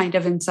techniques kind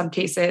of in some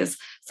cases.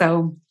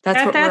 So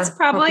that's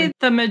probably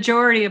the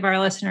majority of our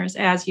listeners,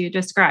 as you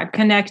described,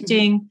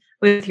 connecting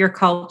with your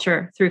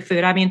culture through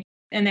food. I mean,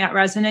 and that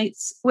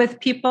resonates with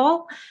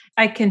people.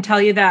 I can tell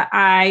you that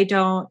I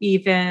don't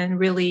even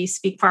really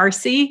speak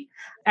Farsi.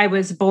 I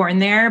was born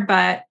there,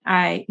 but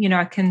I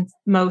can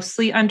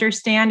mostly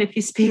understand if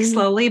you speak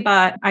slowly,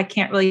 but I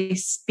can't really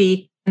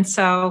speak. And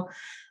so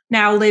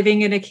now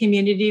living in a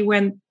community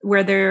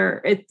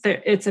where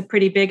it's a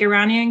pretty big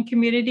Iranian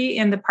community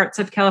in the parts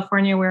of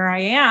California where I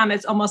am,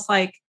 it's almost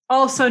like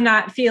also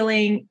not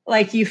feeling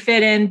like you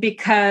fit in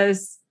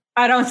because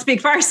I don't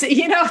speak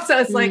Farsi, So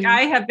it's like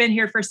I have been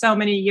here for so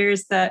many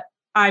years that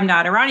I'm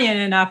not Iranian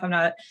enough, I'm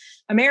not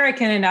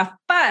American enough,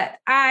 but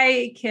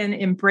I can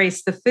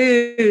embrace the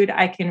food,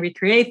 I can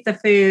recreate the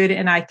food,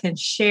 and I can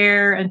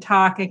share and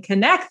talk and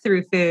connect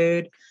through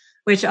food,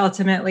 which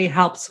ultimately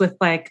helps with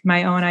like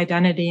my own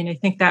identity. And I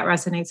think that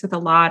resonates with a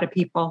lot of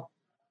people.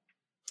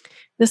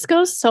 This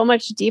goes so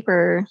much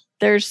deeper.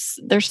 There's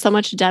so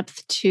much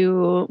depth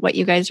to what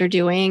you guys are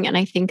doing. And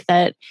I think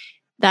that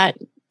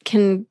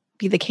can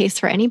be the case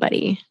for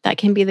anybody. That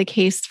can be the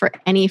case for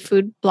any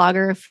food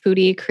blogger,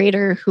 foodie,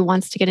 creator who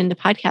wants to get into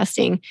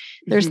podcasting.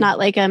 There's not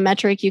like a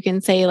metric you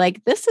can say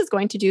like, this is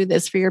going to do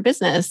this for your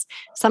business.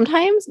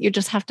 Sometimes you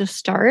just have to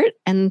start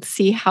and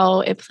see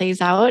how it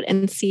plays out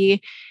and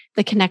see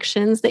the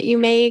connections that you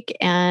make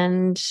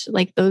and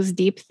like those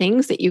deep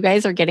things that you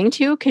guys are getting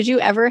to. Could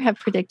you ever have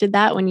predicted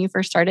that when you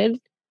first started?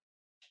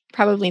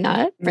 Probably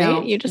not, right?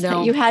 No, You just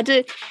no. you had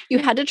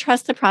to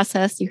trust the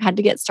process. You had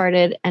to get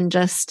started and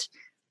just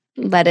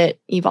let it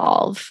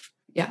evolve.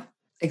 Yeah,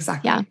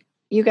 exactly. Yeah.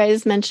 You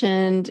guys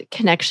mentioned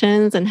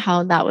connections and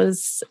how that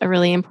was a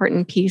really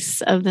important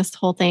piece of this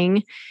whole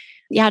thing.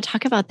 Yeah,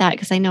 talk about that,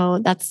 because I know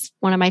that's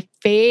one of my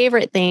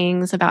favorite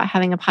things about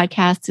having a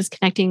podcast is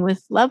connecting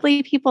with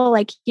lovely people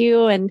like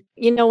you. And,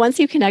 once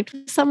you connect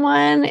with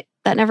someone,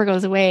 that never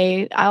goes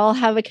away. I'll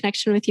have a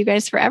connection with you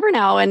guys forever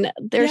now. And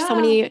there's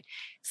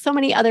so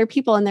many other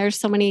people, and there's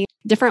so many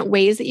different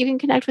ways that you can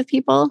connect with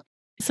people.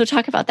 So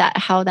talk about that,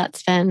 how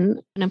that's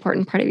been an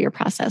important part of your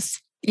process.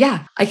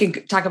 Yeah, I can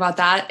talk about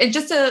that. And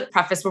just to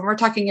preface, when we're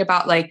talking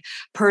about like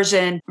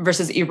Persian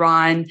versus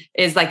Iran,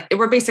 is like,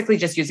 we're basically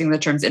just using the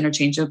terms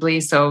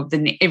interchangeably. So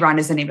Iran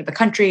is the name of the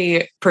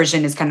country.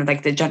 Persian is kind of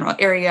like the general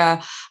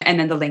area. And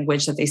then the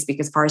language that they speak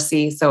is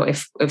Farsi. So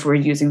if we're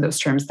using those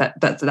terms,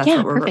 that's what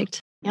we're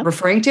perfect.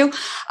 referring to.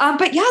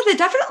 But yeah, they're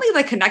definitely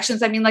like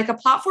connections. I mean, like a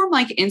platform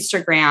like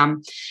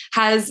Instagram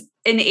has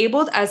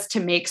enabled us to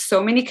make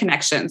so many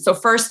connections. So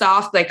first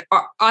off, like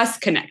us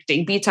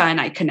connecting, Bita and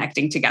I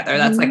connecting together.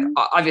 That's like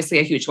obviously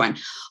a huge one.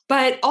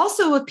 But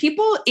also with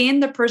people in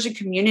the Persian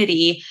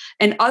community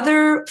and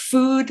other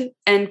food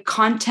and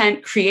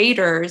content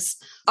creators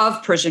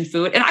of Persian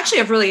food, and actually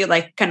of really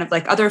like kind of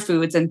like other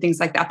foods and things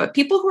like that, but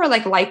people who are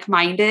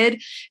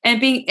like-minded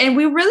and we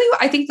really,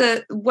 I think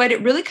what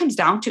it really comes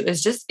down to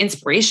is just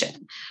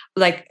inspiration,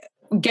 like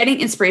getting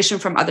inspiration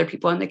from other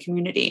people in the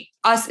community,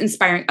 us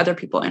inspiring other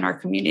people in our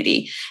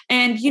community.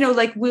 And,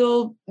 like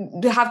we'll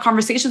have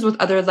conversations with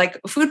other like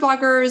food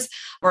bloggers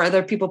or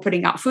other people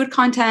putting out food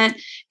content.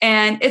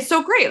 And it's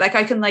so great. Like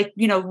I can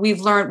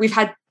we've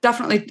had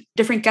definitely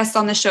different guests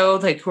on the show,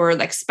 like who are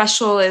like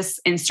specialists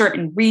in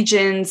certain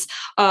regions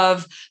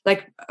of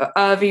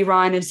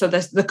Iran. And so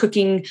the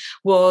cooking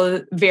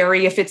will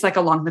vary if it's like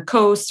along the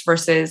coast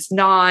versus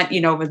not,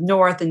 with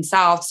north and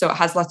south. So it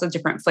has lots of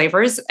different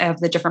flavors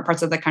of the different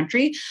parts of the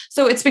country.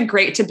 So it's been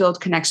great to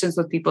build connections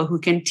with people who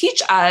can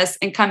teach us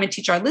and come and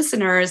teach our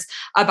listeners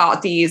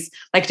about these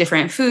like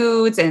different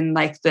foods and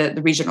like the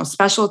regional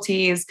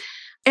specialties.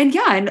 And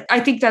yeah, and I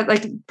think that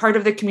like part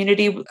of the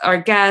community,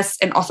 our guests,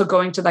 and also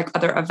going to like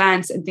other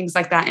events and things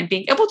like that, and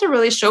being able to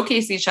really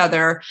showcase each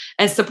other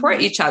and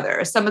support each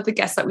other. Some of the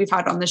guests that we've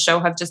had on the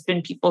show have just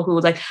been people who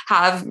like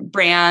have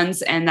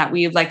brands and that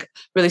we like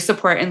really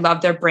support and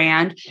love their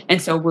brand. And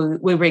so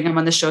we bring them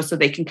on the show so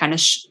they can kind of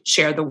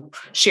share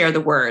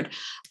the word.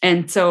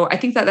 And so I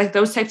think that like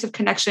those types of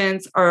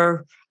connections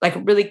are like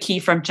really key,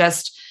 from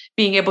just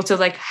being able to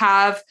like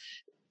have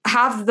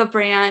the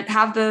brand,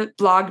 have the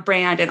blog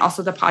brand and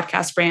also the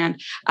podcast brand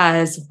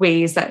as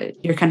ways that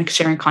you're kind of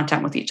sharing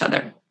content with each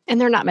other. And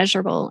they're not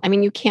measurable. I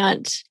mean, you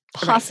can't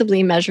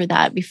possibly measure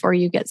that before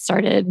you get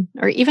started,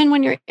 or even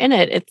when you're in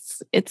it,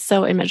 it's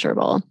so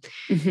immeasurable.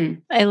 Mm-hmm.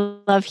 I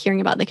love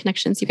hearing about the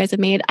connections you guys have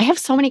made. I have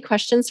so many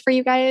questions for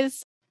you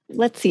guys.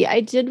 Let's see.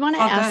 I did want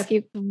to ask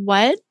you,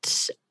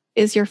 what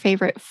is your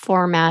favorite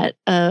format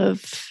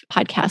of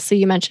podcasts? So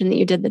you mentioned that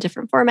you did the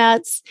different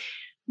formats.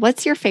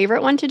 What's your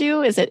favorite one to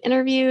do? Is it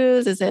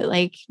interviews? Is it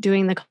like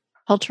doing the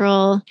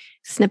cultural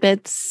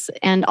snippets?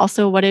 And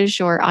also, what is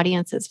your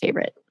audience's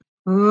favorite?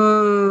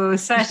 Ooh,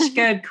 such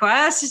good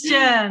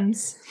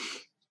questions.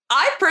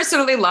 I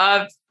personally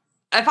love,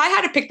 if I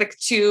had to pick like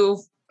two,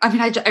 I mean,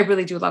 I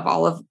really do love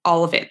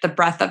all of it, the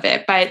breadth of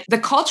it. But the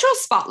cultural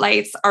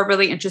spotlights are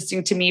really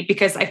interesting to me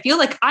because I feel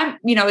like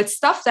it's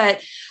stuff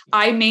that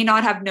I may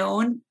not have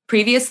known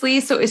previously.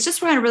 So it's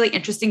just really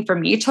interesting for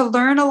me to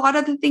learn a lot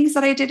of the things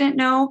that I didn't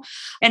know.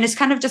 And it's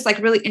kind of just like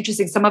really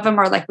interesting. Some of them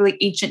are like really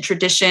ancient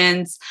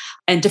traditions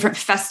and different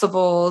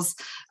festivals,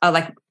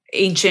 like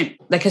ancient,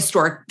 like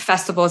historic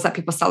festivals that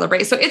people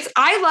celebrate. So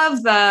I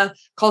love the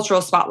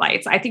cultural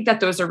spotlights. I think that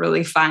those are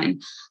really fun.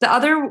 The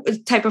other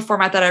type of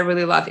format that I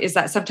really love is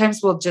that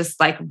sometimes we'll just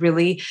like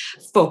really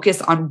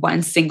focus on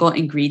one single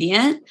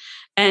ingredient.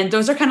 And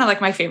those are kind of like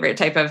my favorite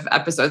type of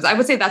episodes. I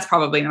would say that's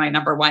probably my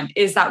number one,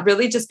 is that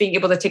really just being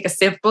able to take a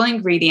simple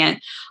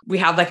ingredient. We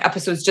have like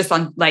episodes just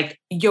on like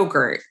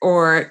yogurt,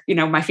 or,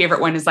 my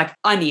favorite one is like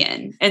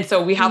onion. And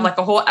so we have like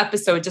a whole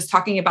episode just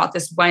talking about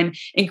this one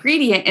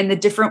ingredient and the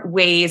different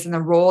ways and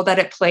the role that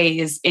it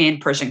plays in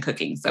Persian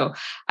cooking. So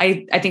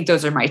I think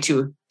those are my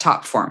two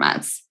top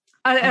formats.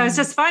 It was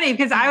just funny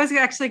because I was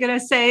actually going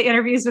to say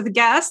interviews with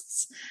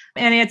guests,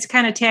 and it's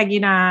kind of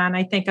tagging on,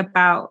 I think,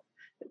 about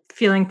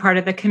feeling part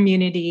of the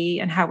community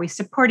and how we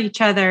support each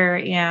other.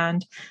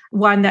 And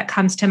one that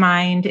comes to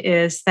mind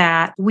is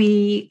that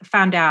we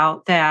found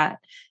out that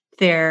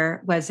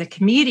there was a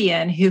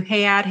comedian who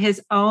had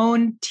his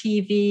own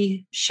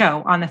TV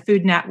show on the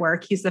Food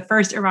Network. He's the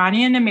first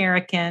Iranian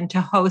American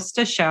to host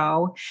a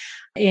show,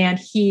 and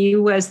he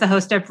was the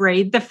host of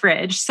Raid the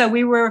Fridge. So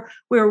we were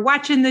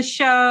watching the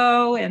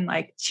show and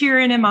like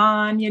cheering him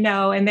on,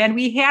 and then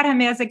we had him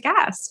as a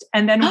guest.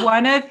 And then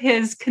one of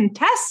his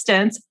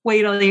contestants,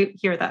 wait till you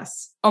hear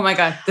this. Oh my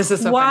God, this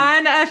is so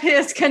funny. One of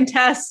his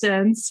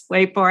contestants,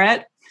 wait for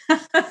it.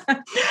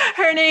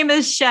 Her name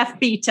is Chef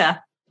Bita.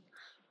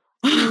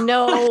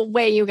 No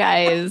way, you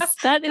guys.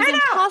 That is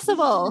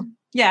impossible.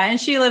 Yeah.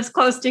 And she lives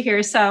close to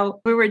here.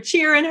 So we were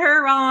cheering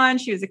her on.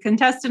 She was a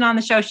contestant on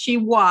the show. She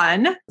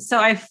won. So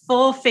I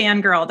full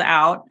fangirled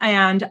out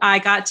and I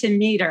got to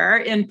meet her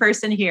in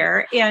person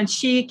here. And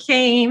she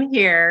came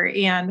here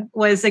and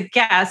was a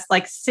guest,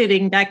 like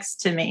sitting next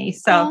to me.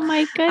 So, oh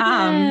my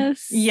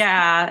goodness.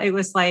 Yeah, it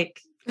was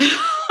like,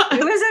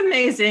 it was an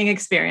amazing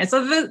experience.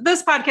 So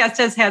this podcast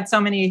has had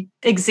so many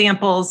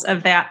examples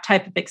of that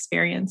type of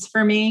experience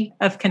for me,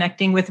 of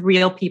connecting with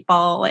real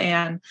people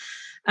and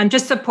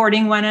just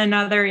supporting one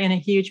another in a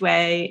huge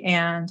way.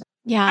 And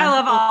yeah, I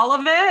love all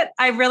of it.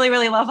 I really,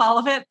 really love all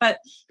of it. But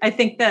I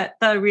think that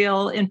the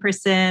real in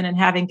person and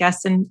having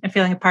guests and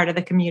feeling a part of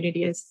the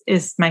community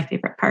is my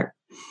favorite part.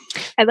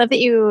 I love that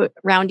you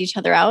round each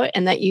other out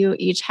and that you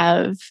each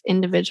have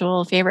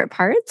individual favorite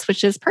parts,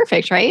 which is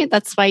perfect, right?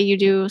 That's why you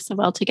do so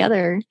well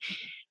together,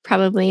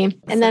 probably.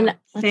 And then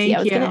let's see, I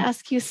was going to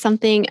ask you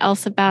something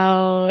else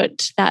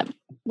about that.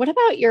 What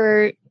about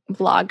your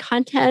blog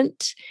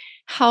content?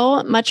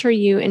 How much are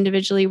you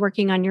individually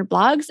working on your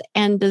blogs?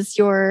 And does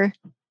your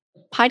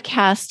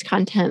podcast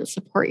content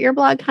support your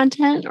blog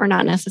content or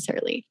not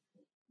necessarily?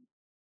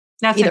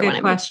 That's a good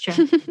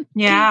question.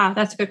 Yeah,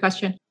 that's a good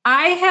question.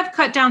 I have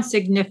cut down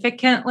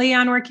significantly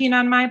on working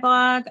on my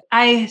blog.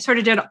 I sort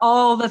of did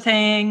all the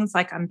things,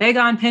 like I'm big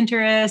on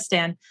Pinterest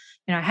and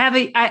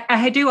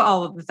I do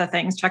all of the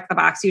things, check the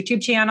box,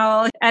 YouTube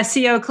channel,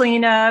 SEO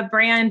cleanup,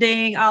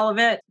 branding, all of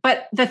it.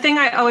 But the thing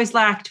I always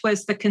lacked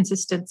was the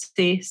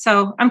consistency.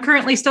 So I'm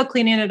currently still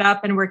cleaning it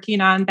up and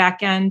working on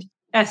back-end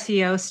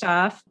SEO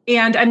stuff.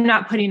 And I'm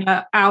not putting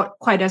out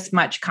quite as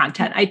much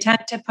content. I tend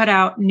to put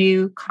out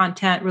new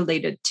content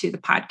related to the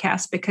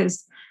podcast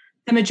because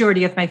the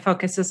majority of my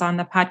focus is on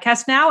the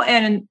podcast now.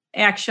 And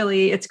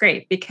actually, it's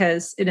great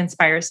because it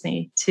inspires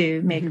me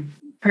to make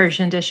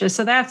Persian dishes.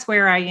 So that's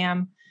where I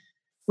am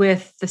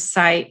with the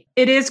site.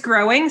 It is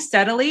growing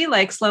steadily,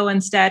 like slow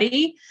and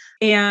steady.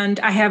 And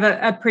I have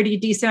a pretty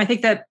decent, I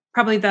think that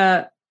probably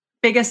the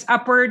biggest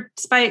upward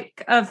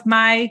spike of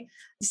my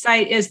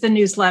site is the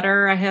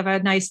newsletter. I have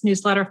a nice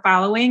newsletter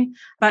following,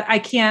 but I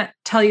can't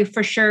tell you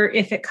for sure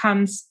if it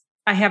comes.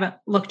 I haven't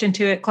looked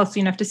into it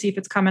closely enough to see if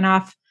it's coming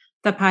off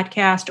the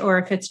podcast or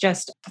if it's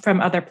just from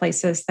other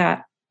places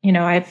that,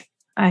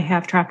 I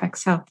have traffic.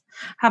 So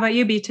how about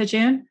you, Bita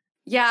June?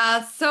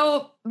 Yeah.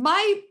 So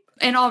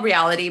in all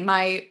reality,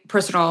 my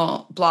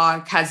personal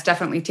blog has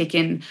definitely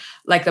taken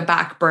like the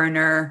back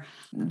burner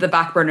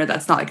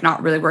that's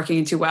not really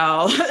working too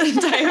well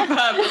type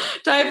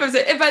of,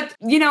 but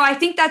I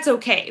think that's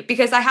okay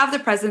because I have the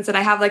presence and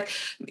I have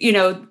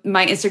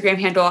my Instagram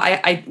handle.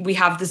 We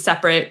have the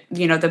separate,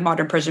 the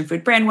Modern Persian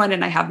Food brand one,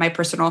 and I have my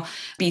personal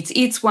Beats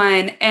Eats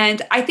one.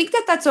 And I think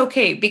that that's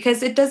okay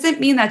because it doesn't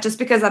mean that just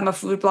because I'm a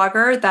food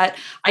blogger that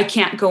I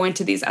can't go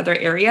into these other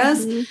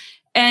areas. Mm-hmm.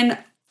 And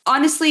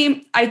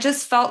honestly, I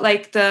just felt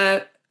like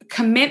the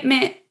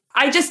commitment,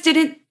 I just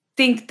didn't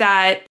think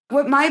that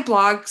what my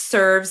blog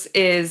serves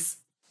is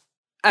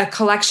a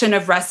collection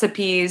of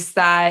recipes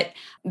that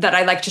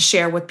I like to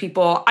share with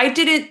people. I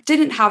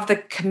didn't have the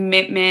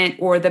commitment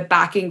or the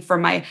backing for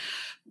my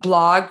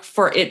blog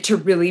for it to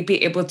really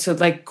be able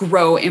to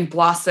grow and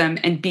blossom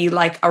and be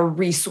like a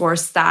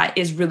resource that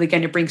is really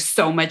going to bring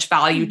so much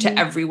value to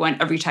everyone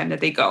every time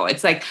that they go.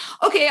 It's like,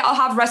 okay, I'll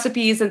have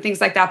recipes and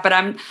things like that, but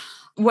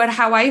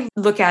how I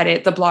look at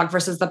it, the blog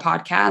versus the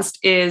podcast,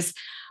 is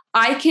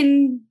I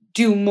can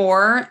do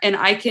more and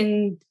I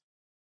can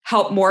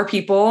help more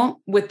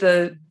people with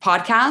the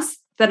podcast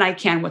than I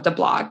can with the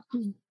blog.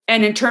 Mm-hmm.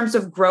 And in terms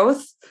of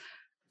growth,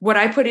 what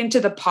I put into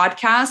the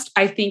podcast,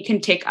 I think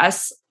can take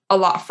us a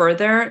lot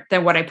further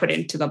than what I put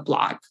into the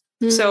blog.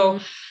 Mm-hmm.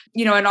 So,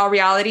 in all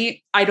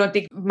reality, I don't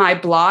think my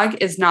blog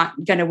is not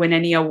going to win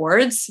any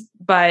awards,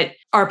 but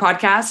our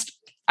podcast,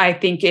 I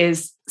think,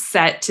 is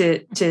set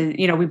to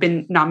we've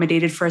been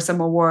nominated for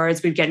some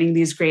awards. We're getting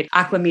these great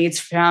acclimates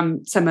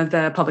from some of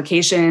the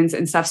publications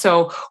and stuff.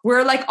 So we're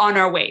on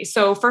our way.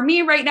 So for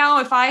me right now,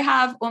 if I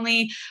have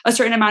only a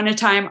certain amount of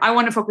time, I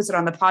want to focus it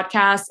on the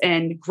podcast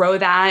and grow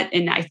that.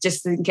 And I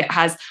just think it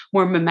has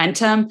more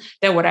momentum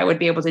than what I would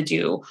be able to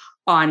do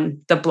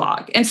on the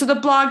blog. And so the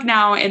blog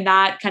now and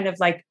that kind of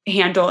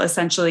handle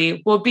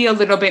essentially will be a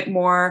little bit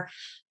more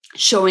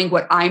showing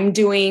what I'm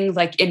doing,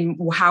 in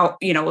how,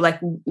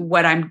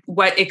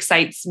 what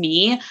excites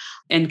me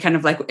and kind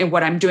of in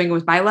what I'm doing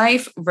with my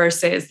life,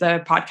 versus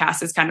the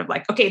podcast is kind of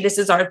okay, this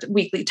is our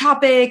weekly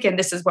topic and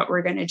this is what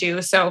we're going to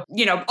do. So,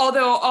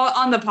 although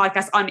on the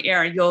podcast on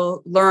air,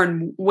 you'll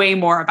learn way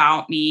more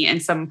about me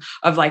and some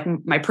of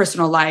my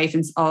personal life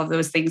and all of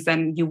those things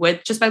than you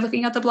would just by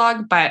looking at the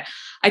blog. But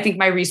I think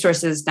my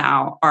resources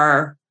now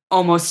are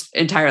almost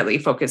entirely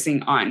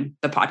focusing on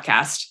the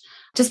podcast,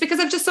 just because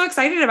I'm just so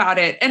excited about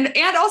it. And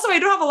also I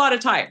don't have a lot of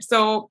time.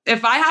 So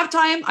if I have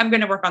time, I'm going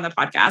to work on the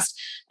podcast,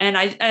 and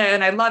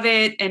I love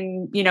it.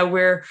 And,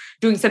 we're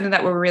doing something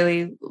that we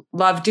really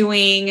love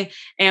doing,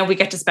 and we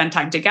get to spend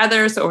time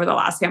together. So over the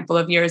last handful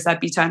of years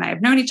that Bita and I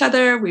have known each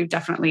other, we've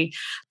definitely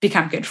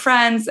become good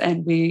friends,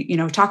 and we,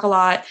 talk a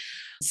lot.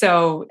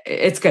 So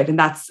it's good. And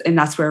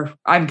that's where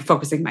I'm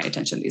focusing my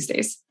attention these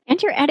days.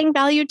 And you're adding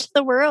value to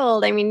the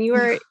world. I mean, you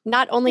are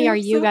not only are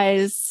you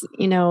guys,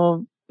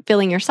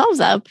 filling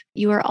yourselves up,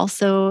 you are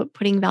also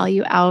putting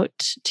value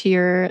out to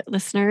your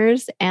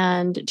listeners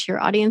and to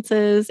your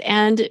audiences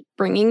and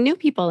bringing new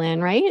people in,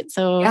 right?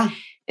 So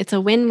it's a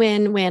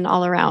win-win-win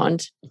all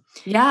around.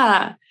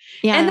 Yeah.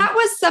 Yeah. And that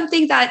was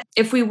something that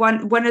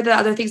one of the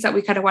other things that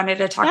we kind of wanted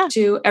to talk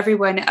to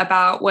everyone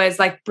about was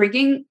like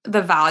bringing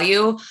the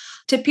value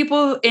to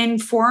people in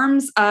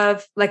forms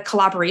of like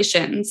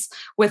collaborations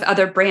with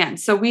other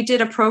brands. So we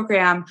did a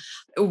program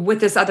with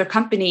this other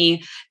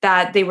company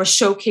that they were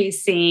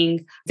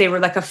showcasing, they were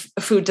like a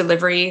food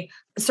delivery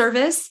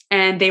service,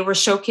 and they were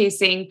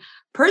showcasing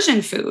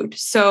Persian food.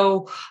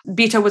 So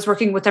Bita was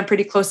working with them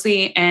pretty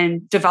closely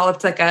and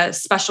developed like a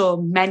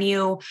special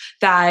menu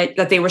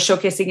that they were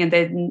showcasing, and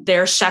then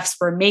their chefs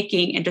were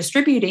making and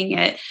distributing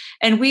it.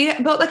 And we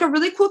built like a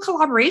really cool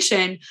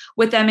collaboration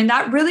with them. And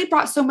that really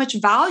brought so much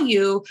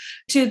value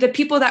to the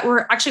people that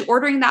were actually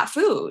ordering that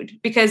food,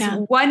 because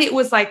one, it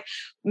was like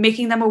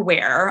making them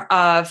aware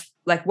of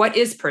like what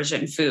is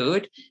Persian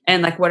food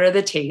and like what are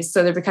the tastes.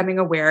 So they're becoming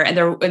aware, and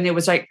it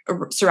was like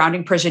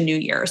surrounding Persian New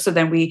Year. So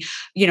then we,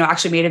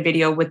 actually made a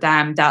video with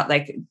them that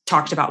like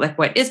talked about like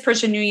what is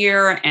Persian New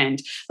Year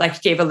and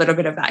like gave a little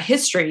bit of that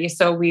history.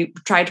 So we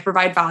tried to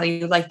provide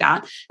value like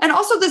that. And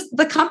also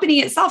the company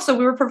itself. So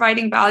we were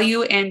providing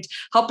value and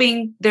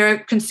helping their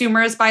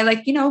consumers by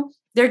like,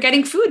 they're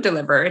getting food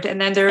delivered, and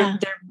then they're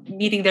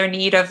meeting their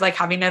need of like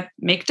having to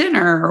make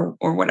dinner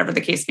or whatever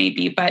the case may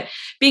be. But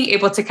being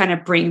able to kind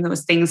of bring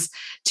those things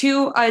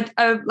to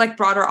a like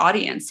broader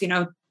audience,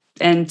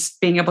 and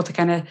being able to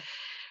kind of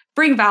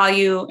bring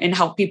value and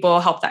help people,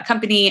 help that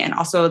company and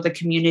also the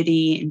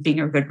community, and being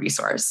a good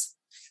resource.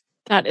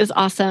 That is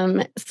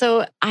awesome.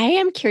 So I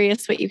am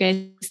curious what you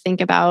guys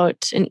think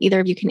about, and either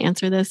of you can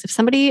answer this. If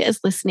somebody is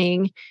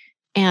listening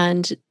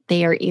and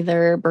they are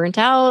either burnt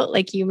out,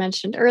 like you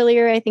mentioned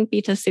earlier, I think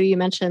Bita Sue, you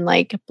mentioned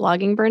like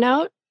blogging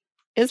burnout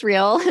is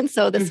real. And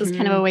so this is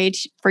kind of a way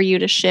for you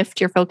to shift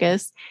your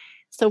focus.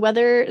 So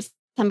whether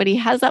somebody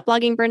has that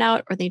blogging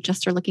burnout, or they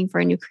just are looking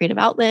for a new creative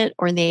outlet,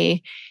 or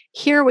they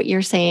hear what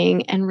you're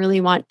saying and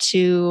really want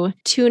to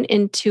tune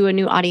into a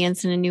new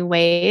audience in a new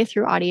way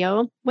through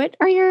audio, what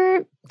are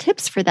your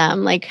tips for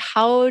them? Like,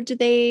 how do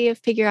they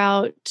figure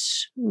out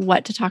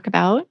what to talk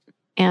about,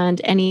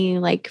 and any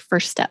like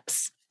first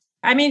steps?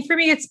 I mean, for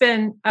me, it's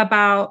been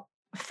about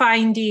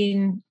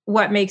finding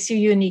what makes you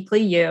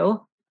uniquely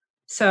you.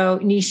 So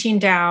niching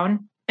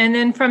down. And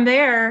then from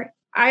there,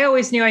 I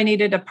always knew I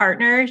needed a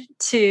partner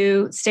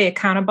to stay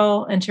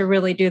accountable and to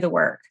really do the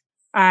work.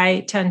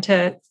 I tend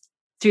to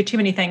do too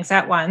many things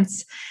at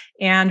once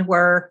and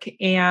work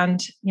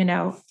and,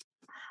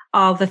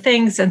 all the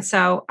things. And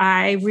so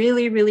I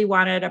really, really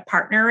wanted a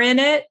partner in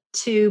it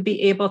to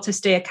be able to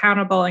stay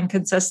accountable and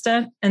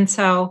consistent. And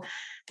so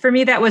for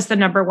me, that was the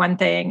number one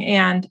thing.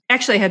 And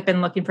actually I had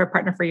been looking for a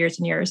partner for years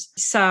and years.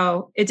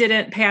 So it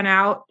didn't pan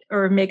out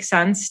or make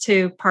sense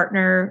to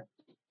partner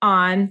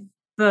on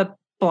the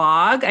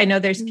blog. I know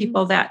there's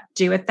people that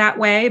do it that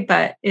way,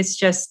 but it's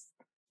just,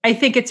 I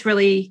think it's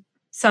really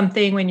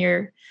something when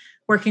you're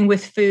working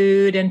with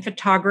food and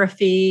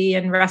photography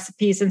and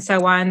recipes and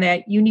so on,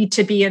 that you need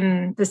to be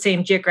in the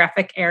same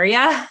geographic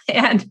area.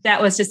 And that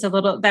was just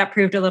that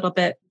proved a little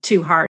bit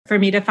too hard for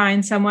me to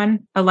find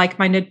someone, a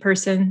like-minded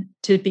person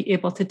to be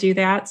able to do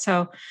that.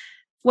 So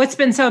what's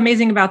been so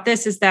amazing about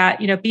this is that,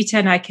 Bita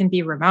and I can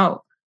be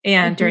remote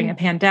and during a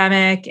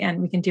pandemic,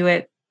 and we can do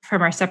it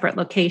from our separate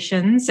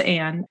locations.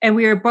 And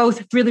we are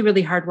both really,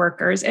 really hard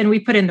workers, and we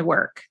put in the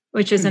work,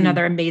 which is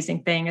another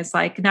amazing thing. Is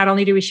like, not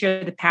only do we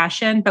share the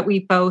passion, but we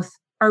both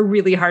are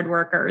really hard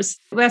workers.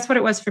 That's what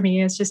it was for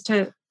me, is just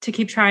to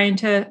keep trying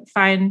to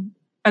find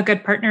a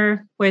good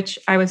partner, which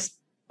I was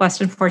blessed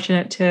and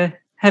fortunate to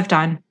have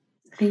done.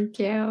 Thank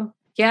you.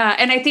 Yeah.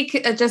 And I think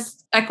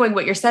just echoing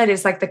what you said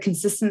is like the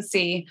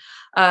consistency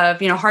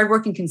of, hard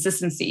work and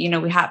consistency.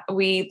 We have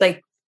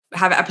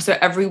an episode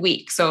every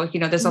week. So,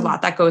 there's a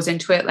lot that goes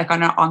into it, like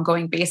on an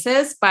ongoing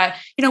basis, but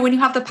when you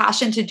have the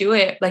passion to do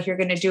it, like you're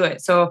going to do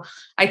it. So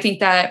I think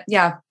that,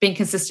 being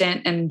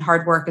consistent and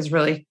hard work is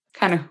really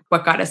kind of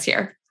what got us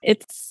here.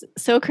 It's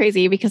so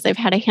crazy because I've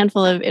had a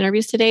handful of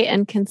interviews today,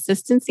 and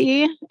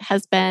consistency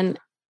has been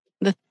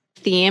the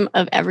theme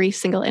of every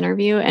single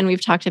interview. And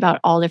we've talked about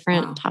all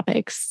different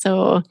topics.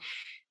 So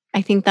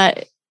I think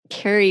that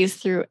carries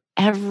through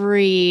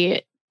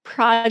every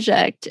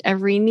project,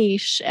 every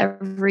niche,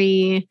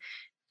 every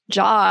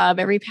job,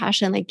 every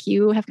passion like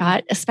you have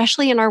got,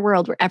 especially in our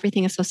world where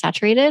everything is so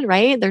saturated,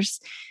 right? There's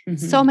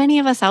so many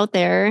of us out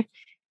there,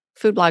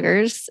 food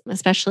bloggers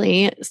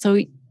especially. So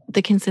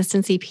the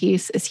consistency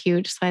piece is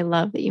huge. So I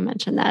love that you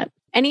mentioned that.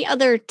 Any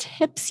other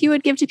tips you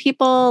would give to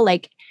people,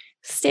 like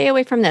stay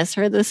away from this,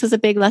 or this is a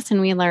big lesson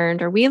we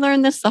learned, or we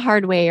learned this the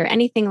hard way, or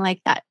anything like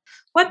that?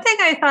 One thing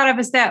I thought of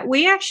is that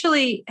we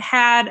actually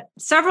had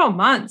several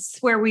months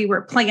where we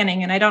were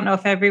planning, and I don't know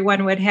if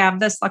everyone would have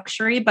this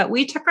luxury, but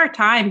we took our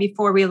time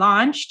before we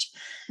launched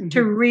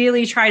to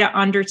really try to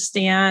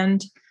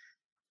understand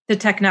the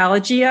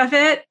technology of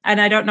it.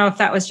 And I don't know if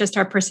that was just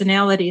our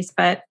personalities,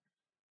 but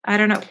I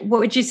don't know.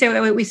 What would you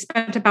say? We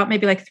spent about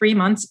maybe like 3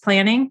 months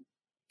planning.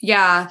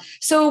 Yeah.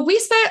 So we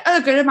spent a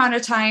good amount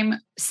of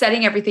time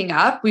setting everything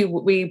up.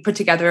 We put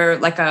together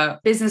like a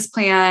business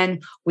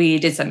plan. We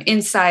did some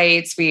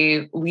insights.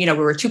 We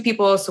were 2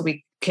 people. So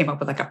we came up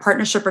with like a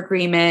partnership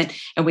agreement,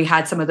 and we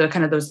had some of the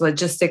kind of those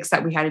logistics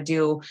that we had to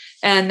do.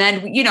 And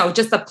then,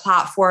 just the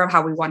platform,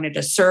 how we wanted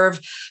to serve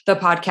the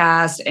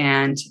podcast,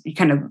 and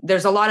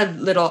there's a lot of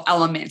little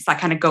elements that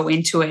kind of go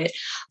into it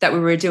that we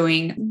were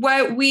doing.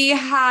 What we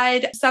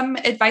had some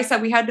advice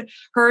that we had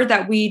heard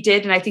that we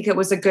did, and I think it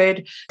was a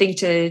good thing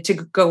to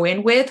go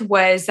in with,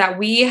 was that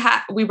we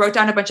wrote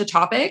down a bunch of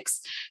topics.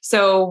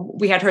 So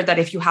we had heard that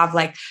if you have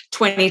like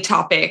 20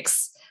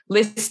 topics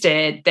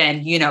listed,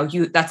 then,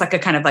 that's like a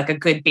kind of like a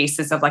good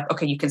basis of like,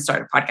 okay, you can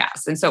start a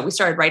podcast. And so we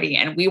started writing,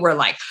 and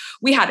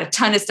we had a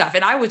ton of stuff.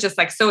 And I was just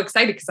like so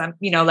excited because I'm,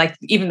 like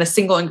even the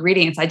single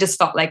ingredients, I just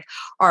felt like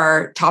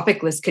our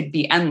topic list could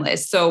be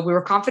endless. So we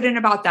were confident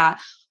about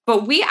that.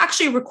 But we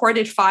actually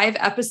recorded 5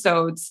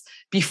 episodes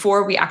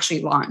before we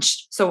actually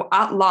launched. So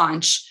at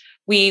launch,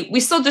 we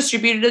still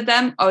distributed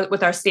them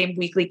with our same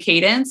weekly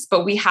cadence,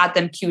 but we had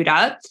them queued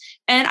up.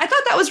 And I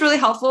thought that was really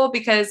helpful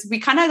because we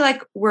kind of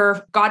like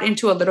got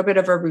into a little bit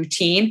of a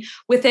routine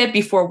with it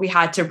before we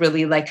had to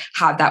really like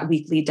have that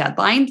weekly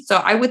deadline. So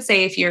I would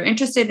say if you're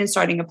interested in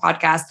starting a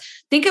podcast,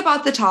 think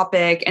about the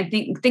topic and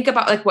think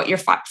about like what your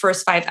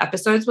first 5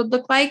 episodes would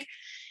look like.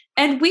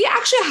 And we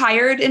actually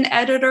hired an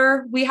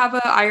editor. We have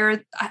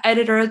an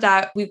editor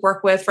that we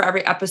work with for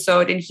every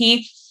episode, and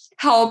he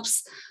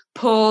helps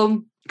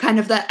pull kind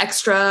of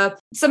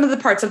some of the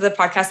parts of the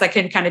podcast that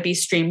can kind of be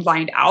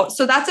streamlined out.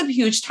 So that's a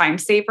huge time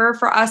saver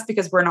for us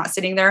because we're not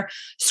sitting there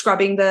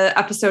scrubbing the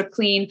episode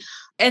clean.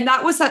 And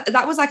that was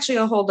actually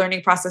a whole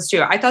learning process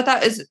too. I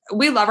thought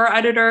we love our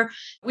editor.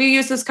 We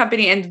use this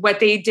company, and what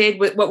we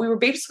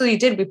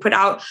put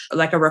out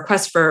like a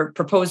request for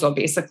proposal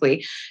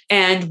basically.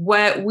 And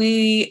what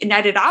we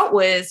netted out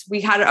was we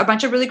had a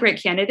bunch of really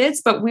great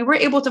candidates, but we were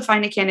able to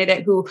find a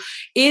candidate who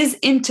is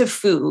into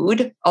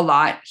food a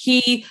lot.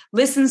 He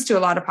listens to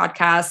a lot of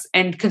podcasts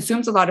and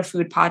consumes a lot of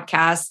food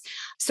podcasts.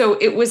 So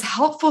it was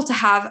helpful to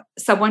have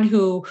someone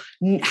who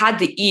had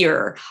the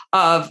ear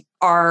of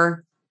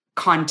our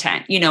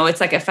content.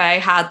 It's like if I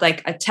had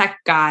like a tech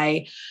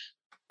guy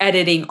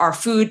editing our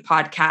food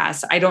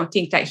podcast, I don't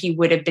think that he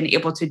would have been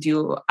able to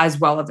do as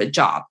well of a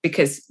job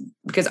because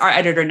our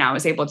editor now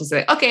is able to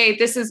say, okay,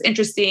 this is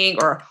interesting,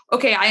 or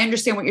okay, I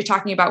understand what you're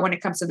talking about when it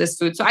comes to this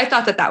food. So I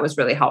thought that was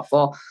really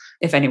helpful.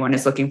 If anyone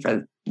is looking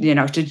for,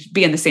 to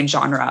be in the same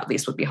genre, at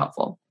least would be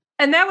helpful.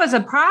 And that was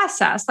a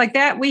process like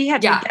that. We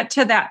had to get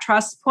to that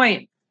trust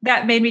point.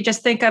 That made me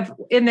just think of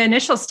in the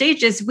initial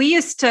stages, we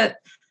used to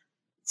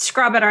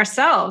scrub it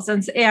ourselves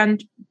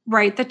and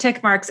write the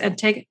tick marks and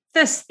take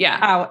this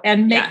out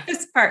and make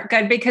this part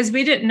good because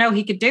we didn't know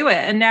he could do it.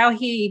 And now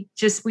we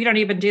don't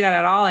even do that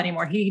at all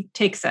anymore. He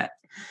takes it.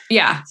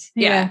 Yeah.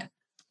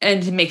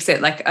 And makes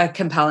it like a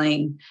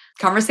compelling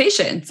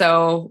conversation.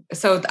 So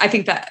I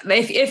think that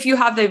if you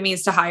have the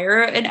means to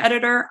hire an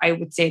editor, I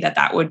would say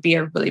that would be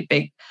a really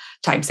big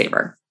time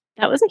saver.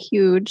 That was a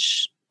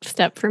huge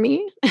step for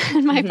me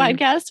in my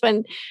podcast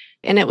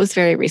and it was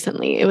very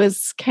recently. It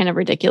was kind of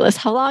ridiculous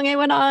how long I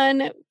went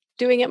on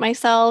doing it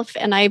myself.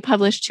 And I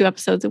published 2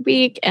 episodes a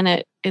week, and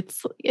it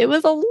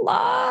was a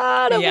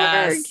lot of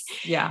work.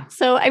 Yeah.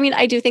 So, I mean,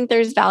 I do think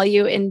there's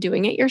value in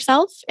doing it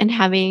yourself and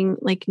having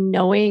like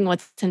knowing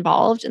what's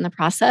involved in the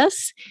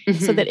process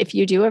so that if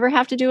you do ever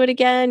have to do it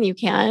again, you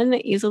can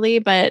easily.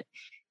 But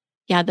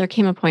yeah, there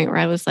came a point where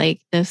I was like,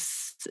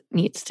 this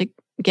needs to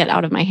get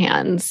out of my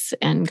hands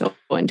and go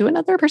into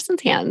another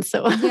person's hands.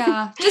 So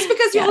just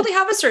because you only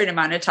have a certain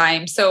amount of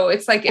time. So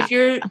it's like, if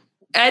you're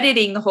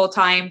editing the whole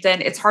time,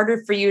 then it's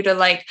harder for you to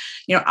like,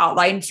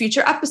 outline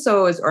future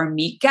episodes or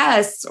meet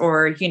guests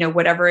or,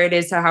 whatever it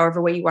is,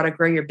 however way you want to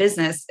grow your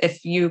business.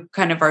 If you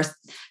kind of are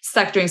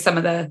stuck doing some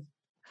of the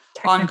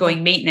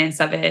ongoing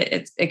maintenance of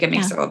it, it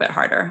makes it a little bit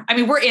harder. I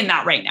mean, we're in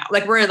that right now.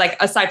 Like we're like,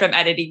 aside from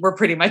editing, we're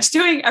pretty much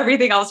doing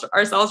everything else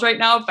ourselves right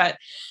now, but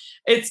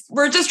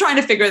we're just trying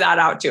to figure that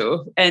out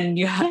too. And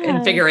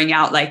and figuring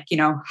out like,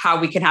 how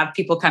we can have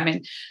people come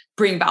and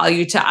bring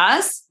value to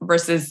us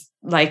versus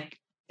like,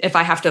 if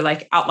I have to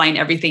like outline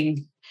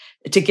everything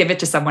to give it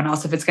to someone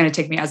else, if it's going to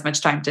take me as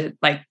much time to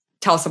like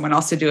tell someone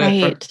else to do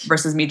it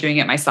versus me doing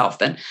it myself,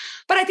 then.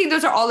 But I think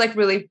those are all like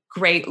really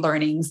great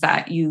learnings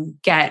that you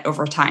get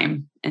over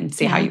time and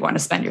see how you want to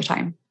spend your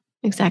time.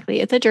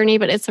 Exactly. It's a journey,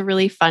 but it's a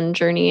really fun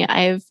journey.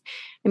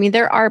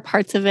 There are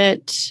parts of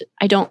it,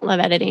 I don't love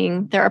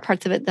editing. There are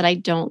parts of it that I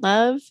don't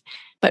love,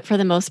 but for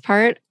the most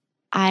part,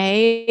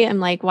 I am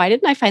like, why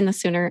didn't I find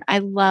this sooner? I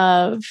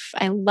love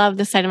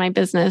this side of my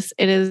business.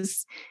 It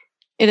is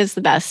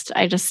the best.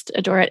 I just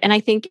adore it. And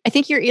I think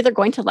you're either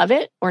going to love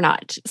it or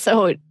not.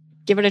 So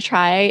give it a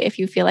try if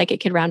you feel like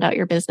it could round out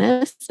your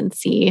business and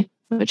see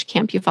which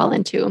camp you fall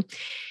into.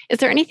 Is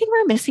there anything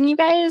we're missing, you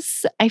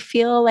guys? I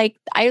feel like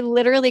I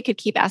literally could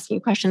keep asking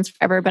you questions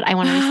forever, but I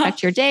want to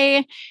respect your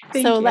day.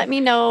 So let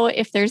me know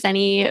if there's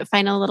any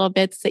final little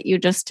bits that you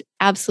just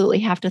absolutely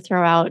have to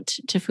throw out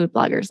to food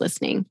bloggers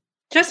listening.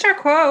 Just our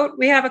quote.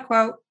 We have a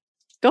quote.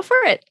 Go for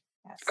it.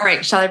 All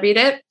right. Shall I read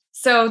it?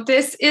 So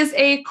this is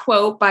a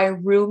quote by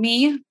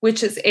Rumi,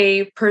 which is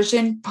a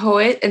Persian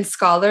poet and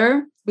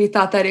scholar. We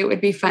thought that it would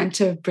be fun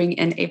to bring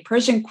in a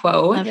Persian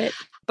quote. Love it.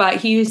 But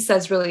he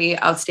says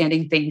really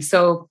outstanding things.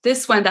 So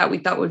this one that we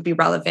thought would be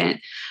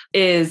relevant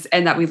is,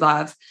 and that we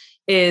love,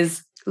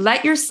 is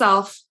let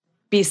yourself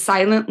be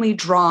silently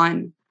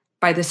drawn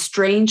by the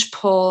strange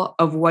pull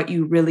of what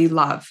you really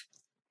love.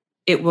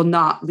 It will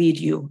not lead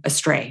you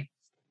astray.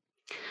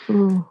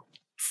 Ooh.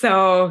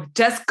 So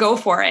just go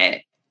for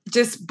it.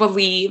 Just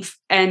believe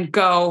and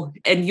go,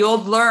 and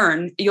you'll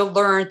learn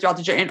throughout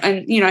the journey.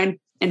 And you know,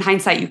 in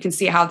hindsight, you can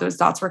see how those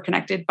dots were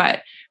connected,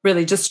 but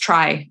really just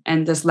try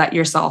and just let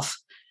yourself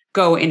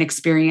go and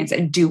experience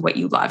and do what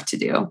you love to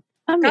do.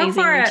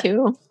 Amazing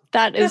too.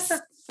 That is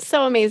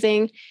so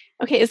amazing.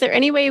 Okay. Is there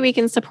any way we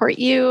can support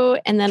you?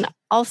 And then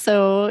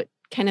also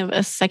kind of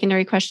a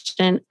secondary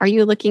question, are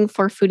you looking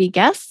for foodie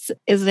guests?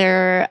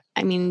 Do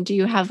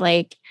you have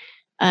like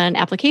an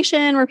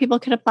application where people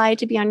could apply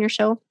to be on your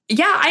show?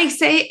 Yeah, I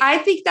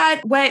think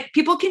that what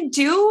people can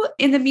do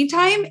in the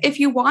meantime, if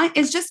you want,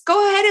 is just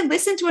go ahead and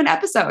listen to an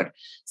episode.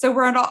 So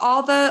we're on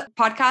all the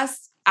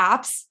podcast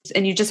apps,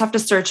 and you just have to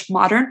search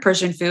Modern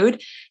Persian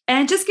Food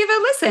and just give it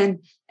a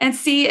listen and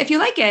see if you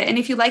like it. And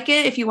if you like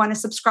it, if you want to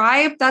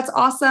subscribe, that's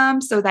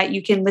awesome, so that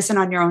you can listen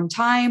on your own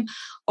time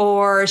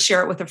or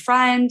share it with a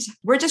friend.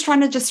 We're just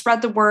trying to just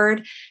spread the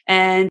word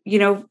and,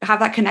 have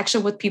that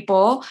connection with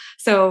people.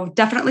 So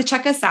definitely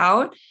check us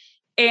out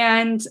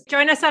and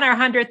join us on our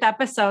 100th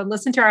episode.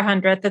 Listen to our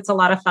 100th. It's a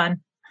lot of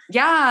fun.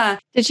 Yeah.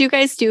 Did you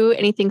guys do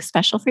anything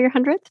special for your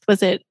 100th?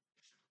 Was it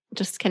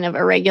just kind of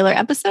a regular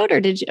episode,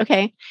 or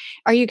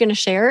are you going to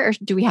share, or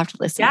do we have to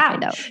listen to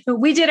find out?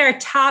 We did our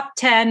top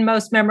 10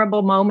 most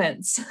memorable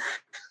moments.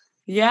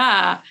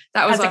 Yeah.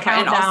 That was a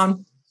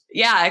countdown.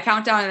 A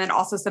countdown, and then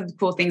also some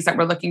cool things that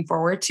we're looking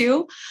forward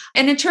to.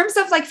 And in terms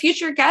of like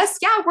future guests,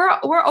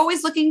 we're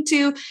always looking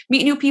to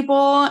meet new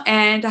people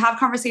and to have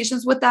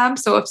conversations with them.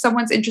 So if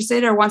someone's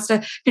interested or wants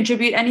to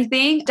contribute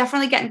anything,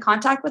 definitely get in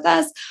contact with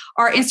us.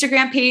 Our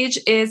Instagram page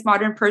is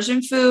Modern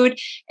Persian Food,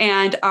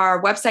 and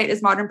our website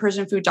is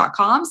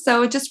modernpersianfood.com.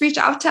 So just reach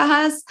out to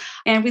us,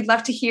 and we'd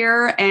love to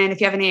hear. And if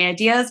you have any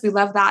ideas, we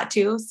love that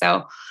too.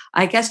 So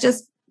I guess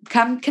just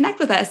come connect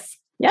with us.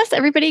 Yes,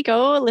 everybody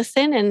go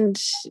listen and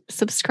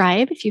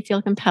subscribe if you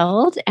feel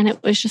compelled. And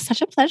it was just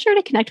such a pleasure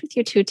to connect with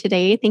you two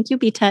today. Thank you,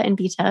 Bita and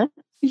Bita.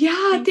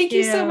 Yeah, thank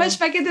you so much,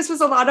 Megan. This was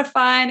a lot of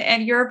fun,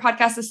 and your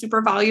podcast is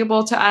super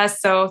valuable to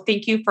us. So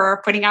thank you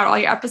for putting out all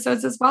your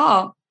episodes as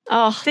well.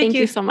 Oh, thank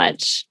you so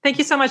much. Thank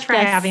you so much for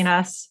having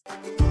us.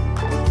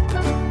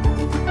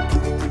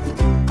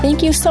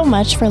 Thank you so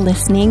much for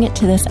listening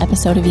to this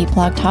episode of Eat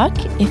Blog Talk.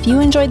 If you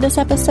enjoyed this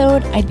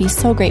episode, I'd be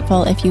so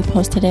grateful if you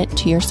posted it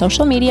to your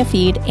social media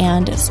feed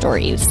and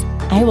stories.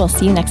 I will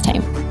see you next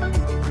time.